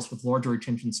transformer models with larger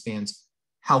attention spans,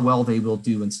 how well they will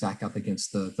do and stack up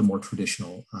against the more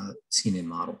traditional CNN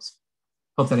models.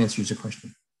 Hope that answers your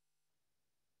question.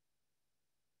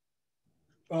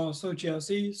 So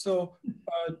Jesse,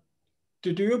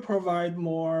 do you provide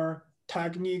more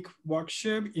technique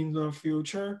workshop in the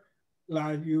future?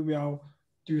 Like you will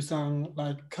do some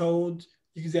like code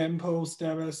example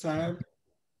step by step,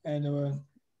 and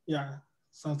yeah,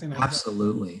 something like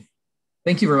Absolutely. That.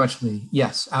 Thank you very much, Lee.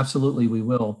 Yes, absolutely, we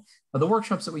will. The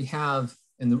workshops that we have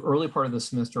in the early part of the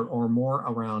semester are more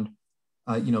around,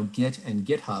 Git and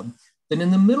GitHub. Then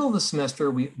in the middle of the semester,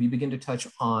 we begin to touch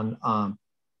on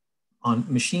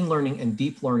machine learning and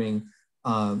deep learning.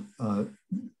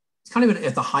 It's kind of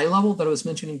at the high level that I was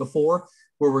mentioning before,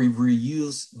 where we're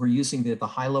using the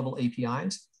high level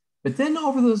APIs. But then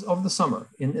over the summer,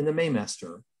 in the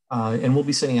Maymester, and we'll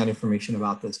be sending out information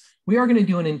about this, we are going to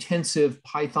do an intensive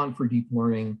Python for deep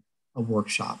learning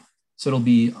workshop. So it'll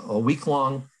be a week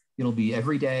long. It'll be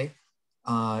every day.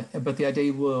 But the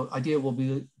idea will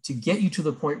be to get you to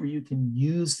the point where you can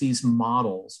use these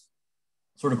models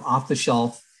sort of off the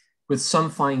shelf with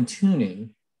some fine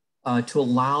tuning to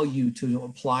allow you to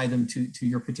apply them to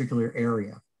your particular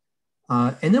area.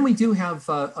 And then we do have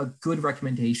good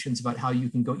recommendations about how you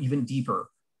can go even deeper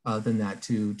than that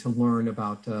to learn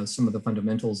about some of the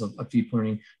fundamentals of deep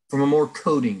learning from a more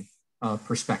coding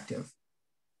perspective.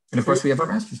 And of course, we have our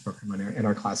master's program in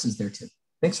our classes there too.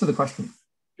 Thanks for the question.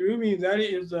 Do you mean that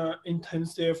is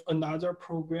intensive another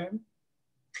program?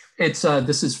 It's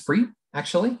this is free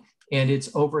actually, and it's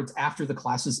after the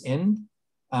classes end.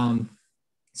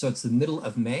 So it's the middle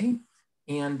of May,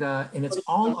 and it's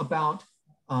all about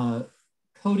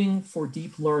coding for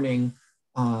deep learning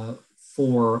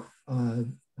for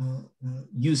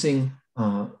using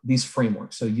these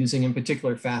frameworks. So using in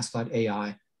particular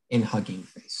fast.ai and Hugging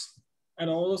Face. And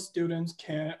all the students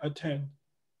can attend.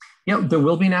 Yeah, there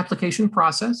will be an application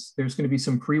process. There's going to be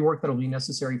some pre-work that will be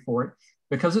necessary for it.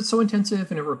 Because it's so intensive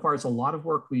and it requires a lot of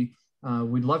work, we'd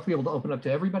love to be able to open up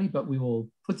to everybody, but we will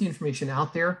put the information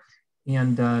out there.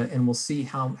 and we'll see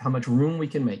how much room we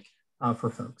can make for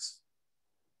folks.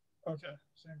 Okay,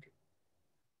 thank you.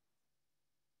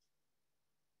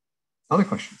 Other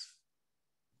questions?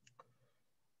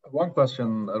 One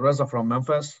question, Reza from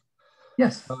Memphis.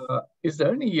 Yes. Is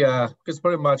there any, because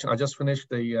pretty much I just finished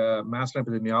the master in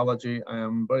epidemiology. I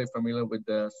am very familiar with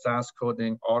the SAS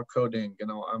coding, R coding. You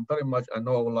know, I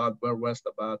know a lot, well versed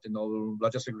about, you know,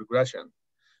 logistic regression.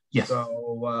 Yes.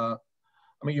 So,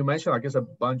 I mean, you mentioned, I guess, a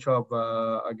bunch of,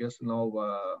 I guess, you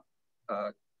know,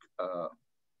 I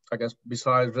guess,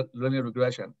 besides linear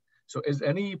regression. So is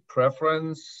any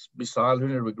preference besides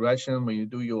linear regression when you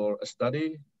do your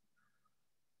study?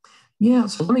 Yeah,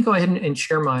 so let me go ahead and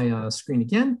share my screen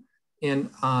again, and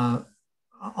I'll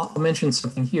mention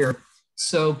something here.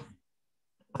 So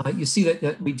you see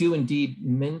that we do indeed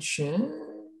mention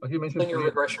linear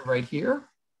regression right here.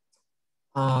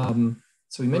 So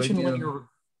we mentioned linear,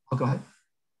 oh, go ahead.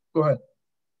 Go ahead.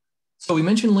 So we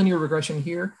mentioned linear regression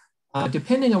here.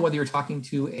 Depending on whether you're talking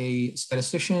to a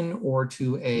statistician or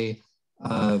to a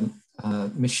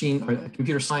machine or a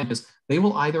computer scientist, they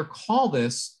will either call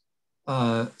this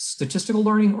statistical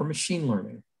learning or machine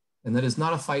learning. And that is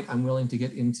not a fight I'm willing to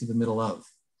get into the middle of.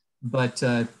 But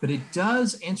it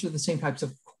does answer the same types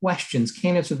of questions,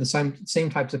 can answer the same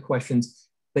types of questions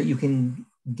that you can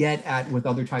get at with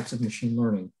other types of machine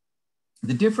learning.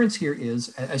 The difference here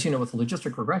is, as you know, with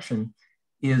logistic regression,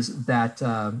 is that,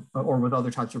 or with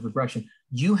other types of regression,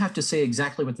 you have to say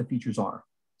exactly what the features are.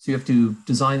 So you have to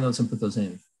design those and put those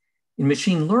in. In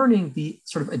machine learning, the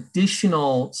sort of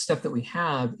additional step that we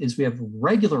have is we have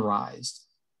regularized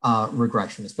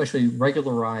regression, especially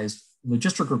regularized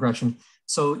logistic regression.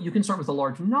 So you can start with a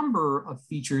large number of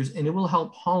features and it will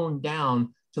help hone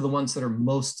down to the ones that are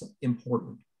most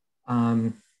important.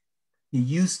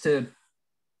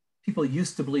 People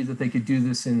used to believe that they could do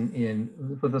this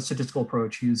with a statistical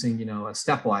approach using, you know, a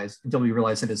stepwise, until we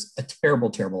realized it is a terrible,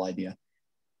 terrible idea.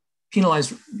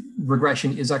 Penalized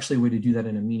regression is actually a way to do that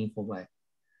in a meaningful way.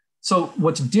 So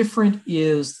what's different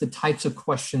is the types of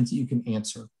questions that you can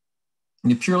answer.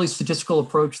 In a purely statistical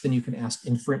approach, then you can ask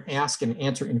and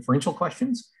answer inferential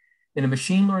questions. In a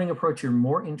machine learning approach, you're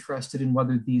more interested in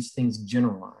whether these things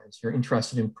generalize. You're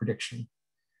interested in prediction.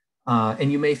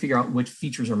 And you may figure out which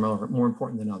features are more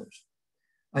important than others.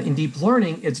 In deep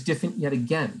learning, it's different yet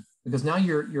again, because now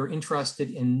you're interested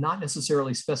in not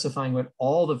necessarily specifying what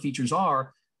all the features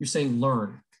are. You're saying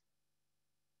learn,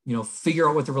 you know, figure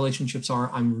out what the relationships are.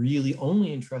 I'm really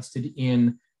only interested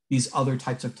in these other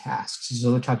types of tasks, these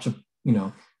other types of, you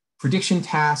know, prediction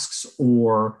tasks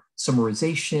or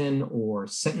summarization or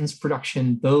sentence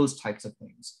production, those types of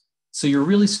things. So you're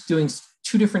really doing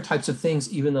two different types of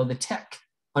things, even though the tech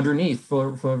underneath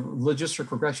for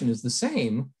logistic regression is the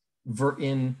same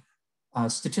in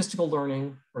statistical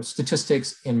learning or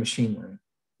statistics and machine learning.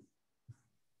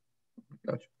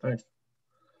 Gotcha, thanks.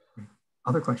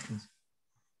 Other questions?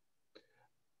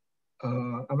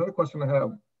 Another question I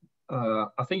have,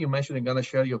 I think you mentioned you're gonna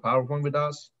share your PowerPoint with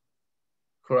us,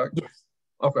 correct? Yes.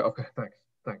 Okay,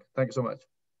 thank you so much.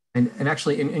 And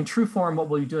actually in true form, what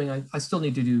we'll be doing, I still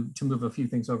need to move a few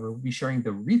things over. We'll be sharing the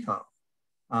repo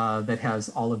that has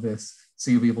all of this,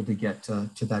 so you'll be able to get to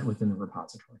that within the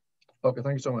repository. Okay,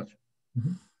 thank you so much.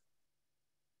 Mm-hmm.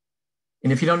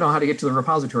 And if you don't know how to get to the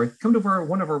repository, come to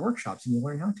one of our workshops and you'll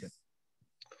learn how to.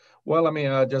 Well, I mean,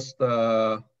 I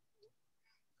got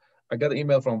an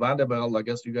email from Vanderbilt. I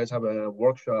guess you guys have a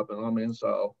workshop, and I mean,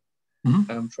 so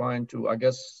I'm trying to, I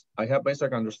guess I have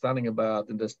basic understanding about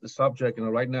the subject,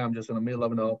 and right now I'm just in the middle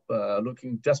of, you know,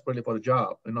 looking desperately for a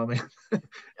job, you know what I mean?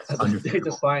 As a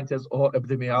data scientist or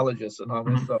epidemiologist, you know what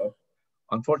I mean? So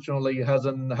unfortunately,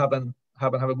 haven't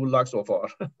had a good luck so far.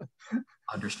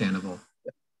 Understandable.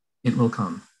 It will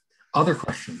come. Other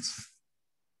questions?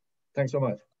 Thanks so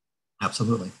much.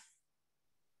 Absolutely.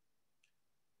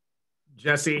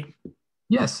 Jesse?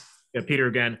 Yes. Yeah, Peter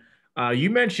again.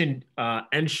 You mentioned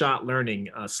end-shot learning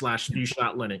 /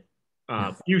 few-shot learning.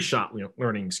 Few-shot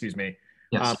learning, excuse me.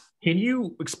 Yes. Can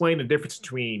you explain the difference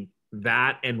between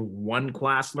that and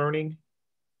one-class learning?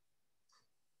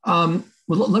 Well,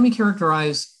 let me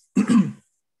characterize.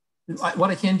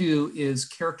 What I can do is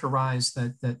characterize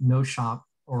that no-shot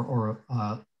or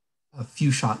a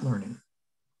few-shot learning.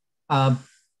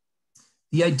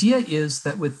 The idea is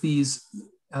that with these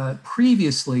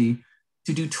previously,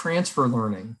 to do transfer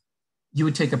learning, you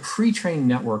would take a pre-trained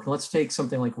network. Let's take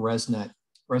something like ResNet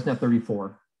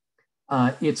 34.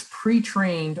 It's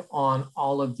pre-trained on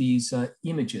all of these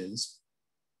images.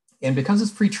 And because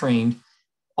it's pre-trained,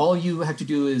 all you have to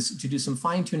do is to do some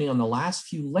fine tuning on the last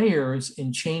few layers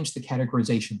and change the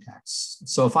categorization text.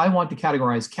 So if I want to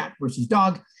categorize cat versus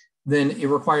dog, then it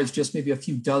requires just maybe a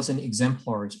few dozen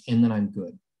exemplars, and then I'm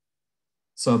good.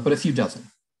 So, but a few dozen.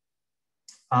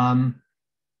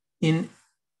 In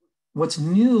what's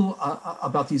new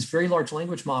about these very large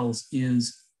language models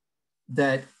is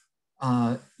that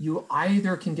you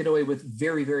either can get away with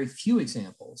very, very few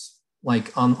examples,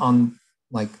 like on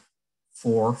like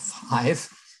 4 or 5,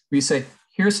 where you say,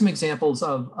 here's some examples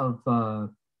of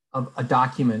a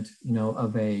document, you know,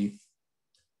 of a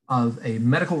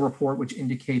medical report which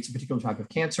indicates a particular type of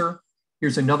cancer.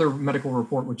 Here's another medical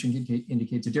report which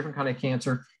indicates a different kind of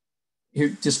cancer. Here,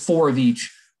 just 4 of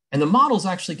each. And the models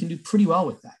actually can do pretty well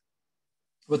with that.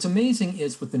 What's amazing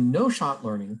is with the no-shot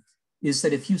learning is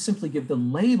that if you simply give the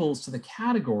labels to the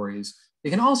categories, they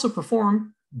can also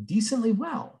perform decently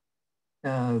well,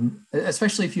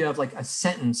 especially if you have like a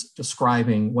sentence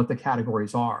describing what the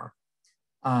categories are.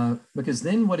 Because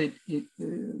then what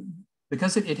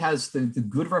because it has the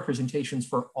good representations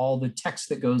for all the text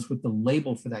that goes with the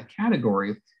label for that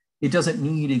category, it doesn't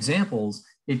need examples.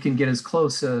 It can get as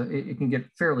close, it can get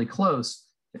fairly close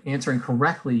to answering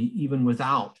correctly even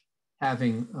without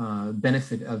having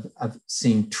benefit of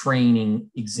seeing training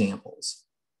examples.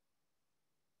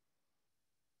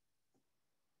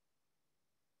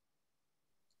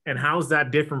 And how is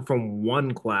that different from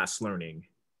one class learning?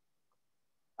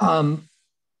 You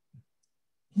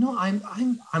know,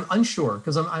 I'm unsure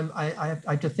because I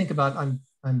have to think about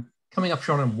I'm coming up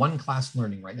short on one class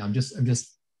learning right now.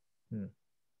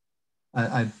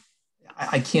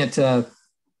 I can't.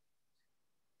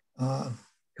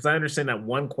 Because I understand that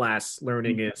one class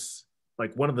learning is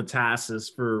like one of the tasks is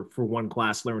for one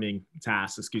class learning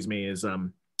task, excuse me, is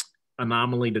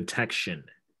anomaly detection.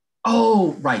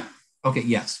 Oh, right. Okay.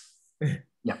 Yes.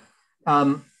 Yeah.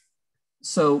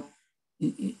 So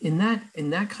in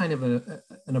that kind of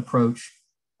an approach,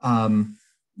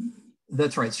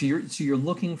 that's right. So you're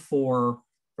looking for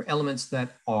elements that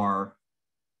are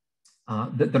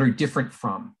that are different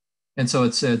from, and so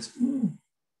it says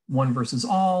one versus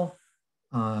all.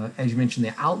 As you mentioned,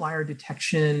 the outlier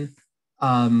detection.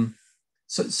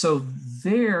 So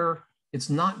there, it's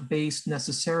not based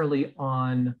necessarily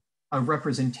on a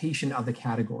representation of the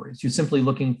categories. You're simply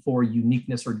looking for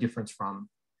uniqueness or difference from.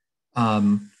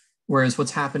 Whereas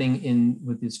what's happening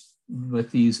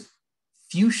with these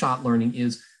few-shot learning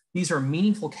is these are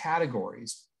meaningful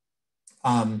categories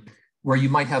where you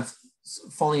might have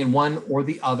falling in one or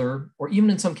the other, or even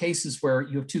in some cases where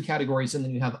you have 2 categories and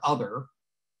then you have other.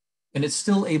 And it's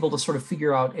still able to sort of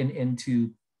figure out and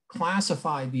to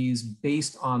classify these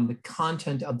based on the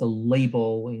content of the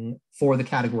labeling for the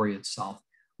category itself,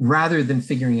 rather than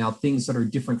figuring out things that are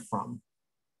different from.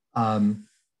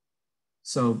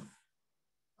 So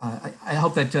I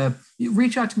hope that you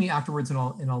reach out to me afterwards, and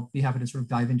I'll be happy to sort of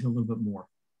dive into a little bit more.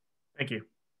 Thank you.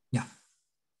 Yeah.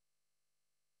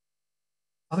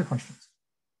 Other questions?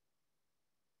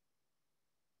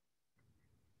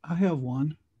 I have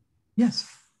one. Yes.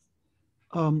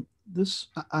 I'm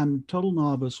total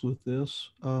novice with this.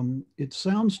 It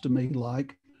sounds to me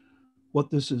like what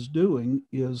this is doing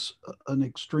is an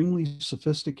extremely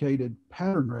sophisticated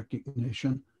pattern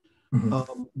recognition,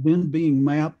 then being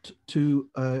mapped to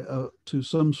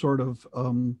some sort of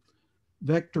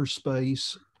vector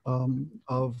space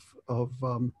of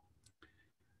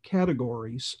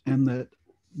categories, and that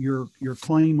your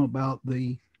claim about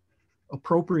the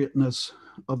appropriateness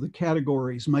of the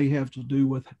categories may have to do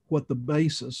with what the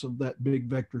basis of that big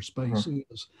vector space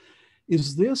is.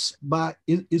 Is this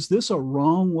a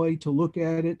wrong way to look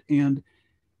at it? And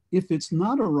if it's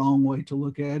not a wrong way to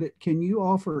look at it, can you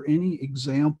offer any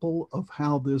example of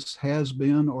how this has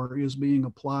been or is being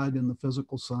applied in the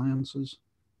physical sciences?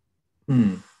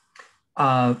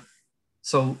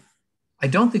 So I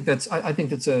don't think that's, I think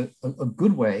that's a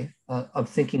good way of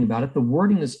thinking about it. The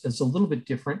wording is a little bit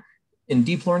different. In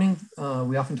deep learning,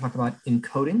 we often talk about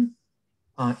encoding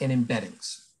and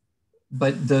embeddings,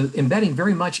 but the embedding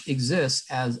very much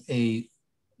exists as a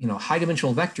high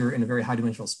dimensional vector in a very high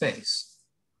dimensional space.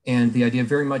 And the idea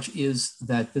very much is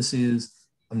that this is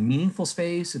a meaningful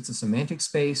space, it's a semantic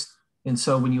space. And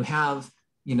so when you have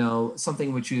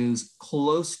something which is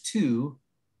close to,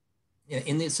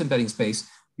 in this embedding space,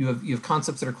 you have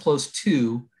concepts that are close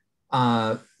to,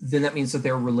 then that means that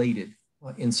they're related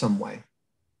in some way.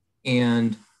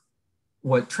 And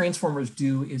what transformers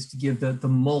do is to give the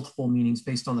multiple meanings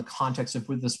based on the context of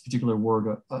where this particular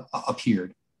word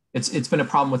appeared. It's been a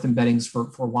problem with embeddings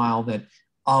for a while, that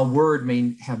a word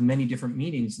may have many different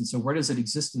meanings. And so where does it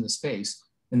exist in the space?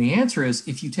 And the answer is,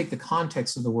 if you take the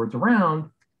context of the words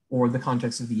around or the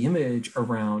context of the image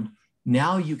around,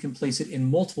 now you can place it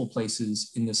in multiple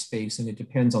places in this space, and it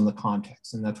depends on the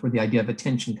context. And that's where the idea of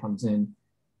attention comes in.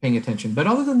 paying attention. But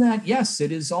other than that, yes,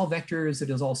 it is all vectors. It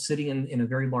is all sitting in a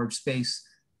very large space,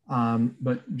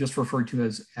 but just referred to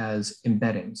as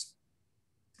embeddings.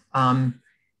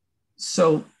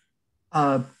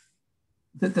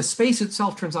 The space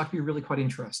itself turns out to be really quite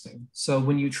interesting. So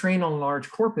when you train on a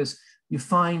large corpus, you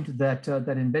find that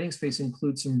that embedding space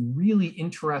includes some really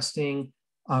interesting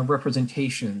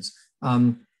representations.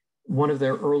 One of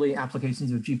their early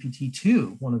applications of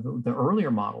GPT-2, one of the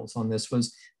earlier models on this,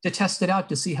 was to test it out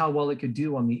to see how well it could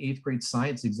do on the 8th grade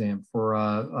science exam for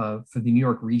the New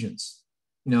York Regents.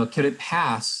 You know, could it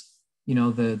pass, you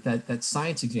know, that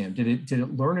science exam? Did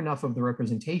it learn enough of the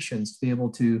representations to be able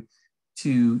to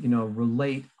you know,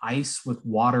 relate ice with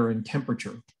water and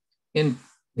temperature? And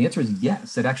the answer is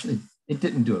yes. It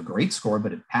didn't do a great score,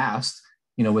 but it passed,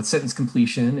 you know, with sentence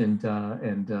completion and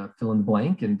fill in the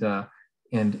blank and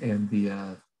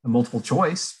the multiple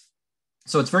choice.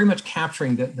 So it's very much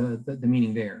capturing the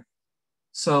meaning there.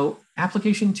 So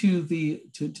application to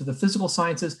the physical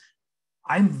sciences,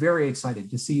 I'm very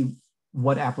excited to see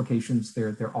what applications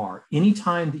there are.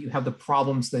 Anytime that you have the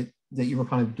problems that you were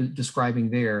kind of describing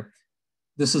there,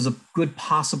 this is a good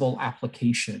possible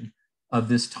application of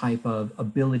this type of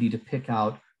ability to pick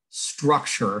out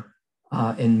structure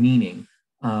and meaning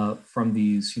from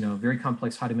these, you know, very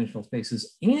complex high-dimensional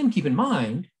spaces. And keep in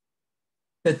mind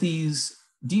that these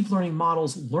deep learning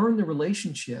models learn the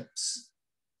relationships.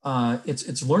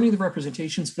 It's learning the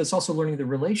representations, but it's also learning the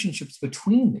relationships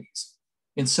between these.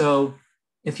 And so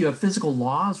if you have physical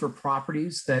laws or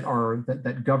properties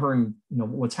that govern, you know,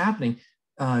 what's happening,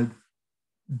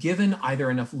 given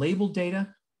either enough labeled data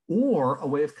or a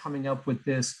way of coming up with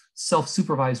this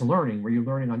self-supervised learning where you're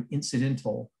learning on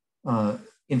incidental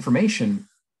information,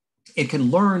 it can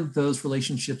learn those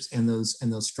relationships and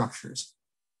those structures.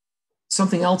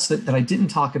 Something else that I didn't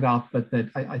talk about, but that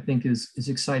I think is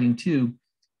exciting too,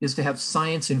 is to have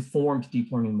science-informed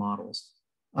deep learning models.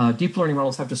 Deep learning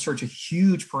models have to search a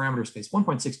huge parameter space,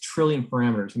 1.6 trillion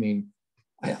parameters. I mean,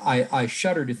 I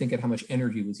shudder to think at how much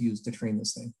energy was used to train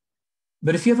this thing.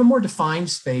 But if you have a more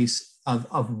defined space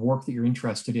of work that you're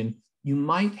interested in, you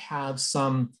might have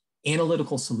some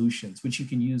analytical solutions, which you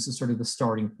can use as sort of the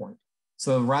starting point.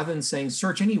 So rather than saying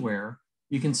search anywhere,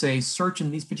 you can say search in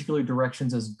these particular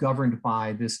directions as governed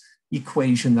by this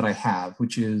equation that I have,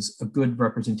 which is a good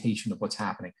representation of what's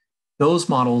happening. Those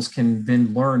models can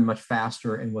then learn much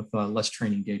faster and with less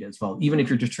training data as well, even if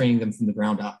you're just training them from the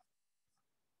ground up.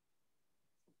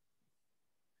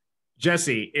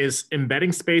 Jesse, is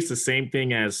embedding space the same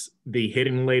thing as the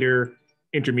hidden layer,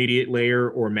 intermediate layer,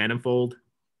 or manifold?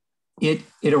 It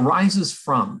arises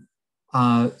from.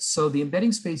 So the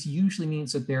embedding space usually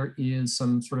means that there is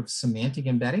some sort of semantic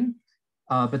embedding,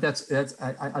 but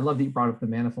I love that you brought up the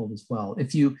manifold as well.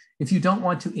 If you don't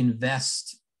want to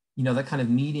invest, you know, that kind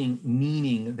of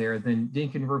meaning there, then you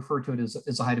can refer to it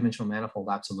as a high dimensional manifold.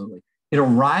 Absolutely, it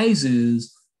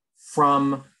arises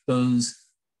from those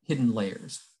hidden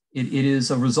layers. It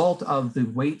is a result of the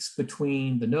weights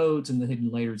between the nodes and the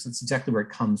hidden layers. That's exactly where it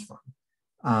comes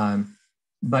from.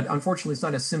 But unfortunately, it's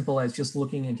not as simple as just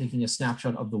looking and taking a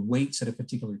snapshot of the weights at a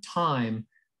particular time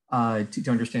to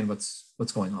understand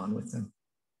what's going on with them.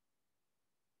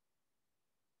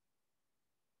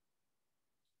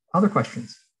 Other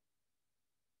questions?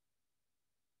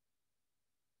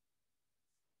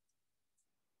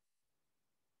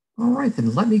 All right,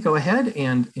 then let me go ahead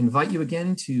and invite you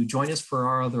again to join us for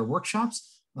our other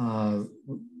workshops.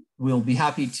 We'll be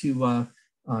happy to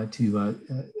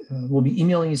we'll be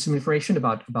emailing you some information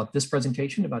about this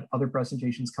presentation, about other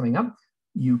presentations coming up.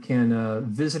 You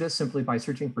can visit us simply by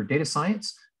searching for data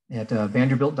science at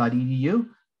vanderbilt.edu. You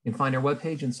can find our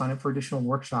webpage and sign up for additional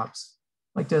workshops.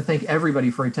 I'd like to thank everybody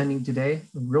for attending today.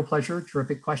 A real pleasure,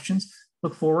 terrific questions.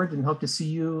 Look forward and hope to see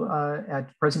you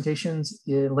at presentations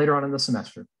later on in the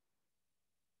semester.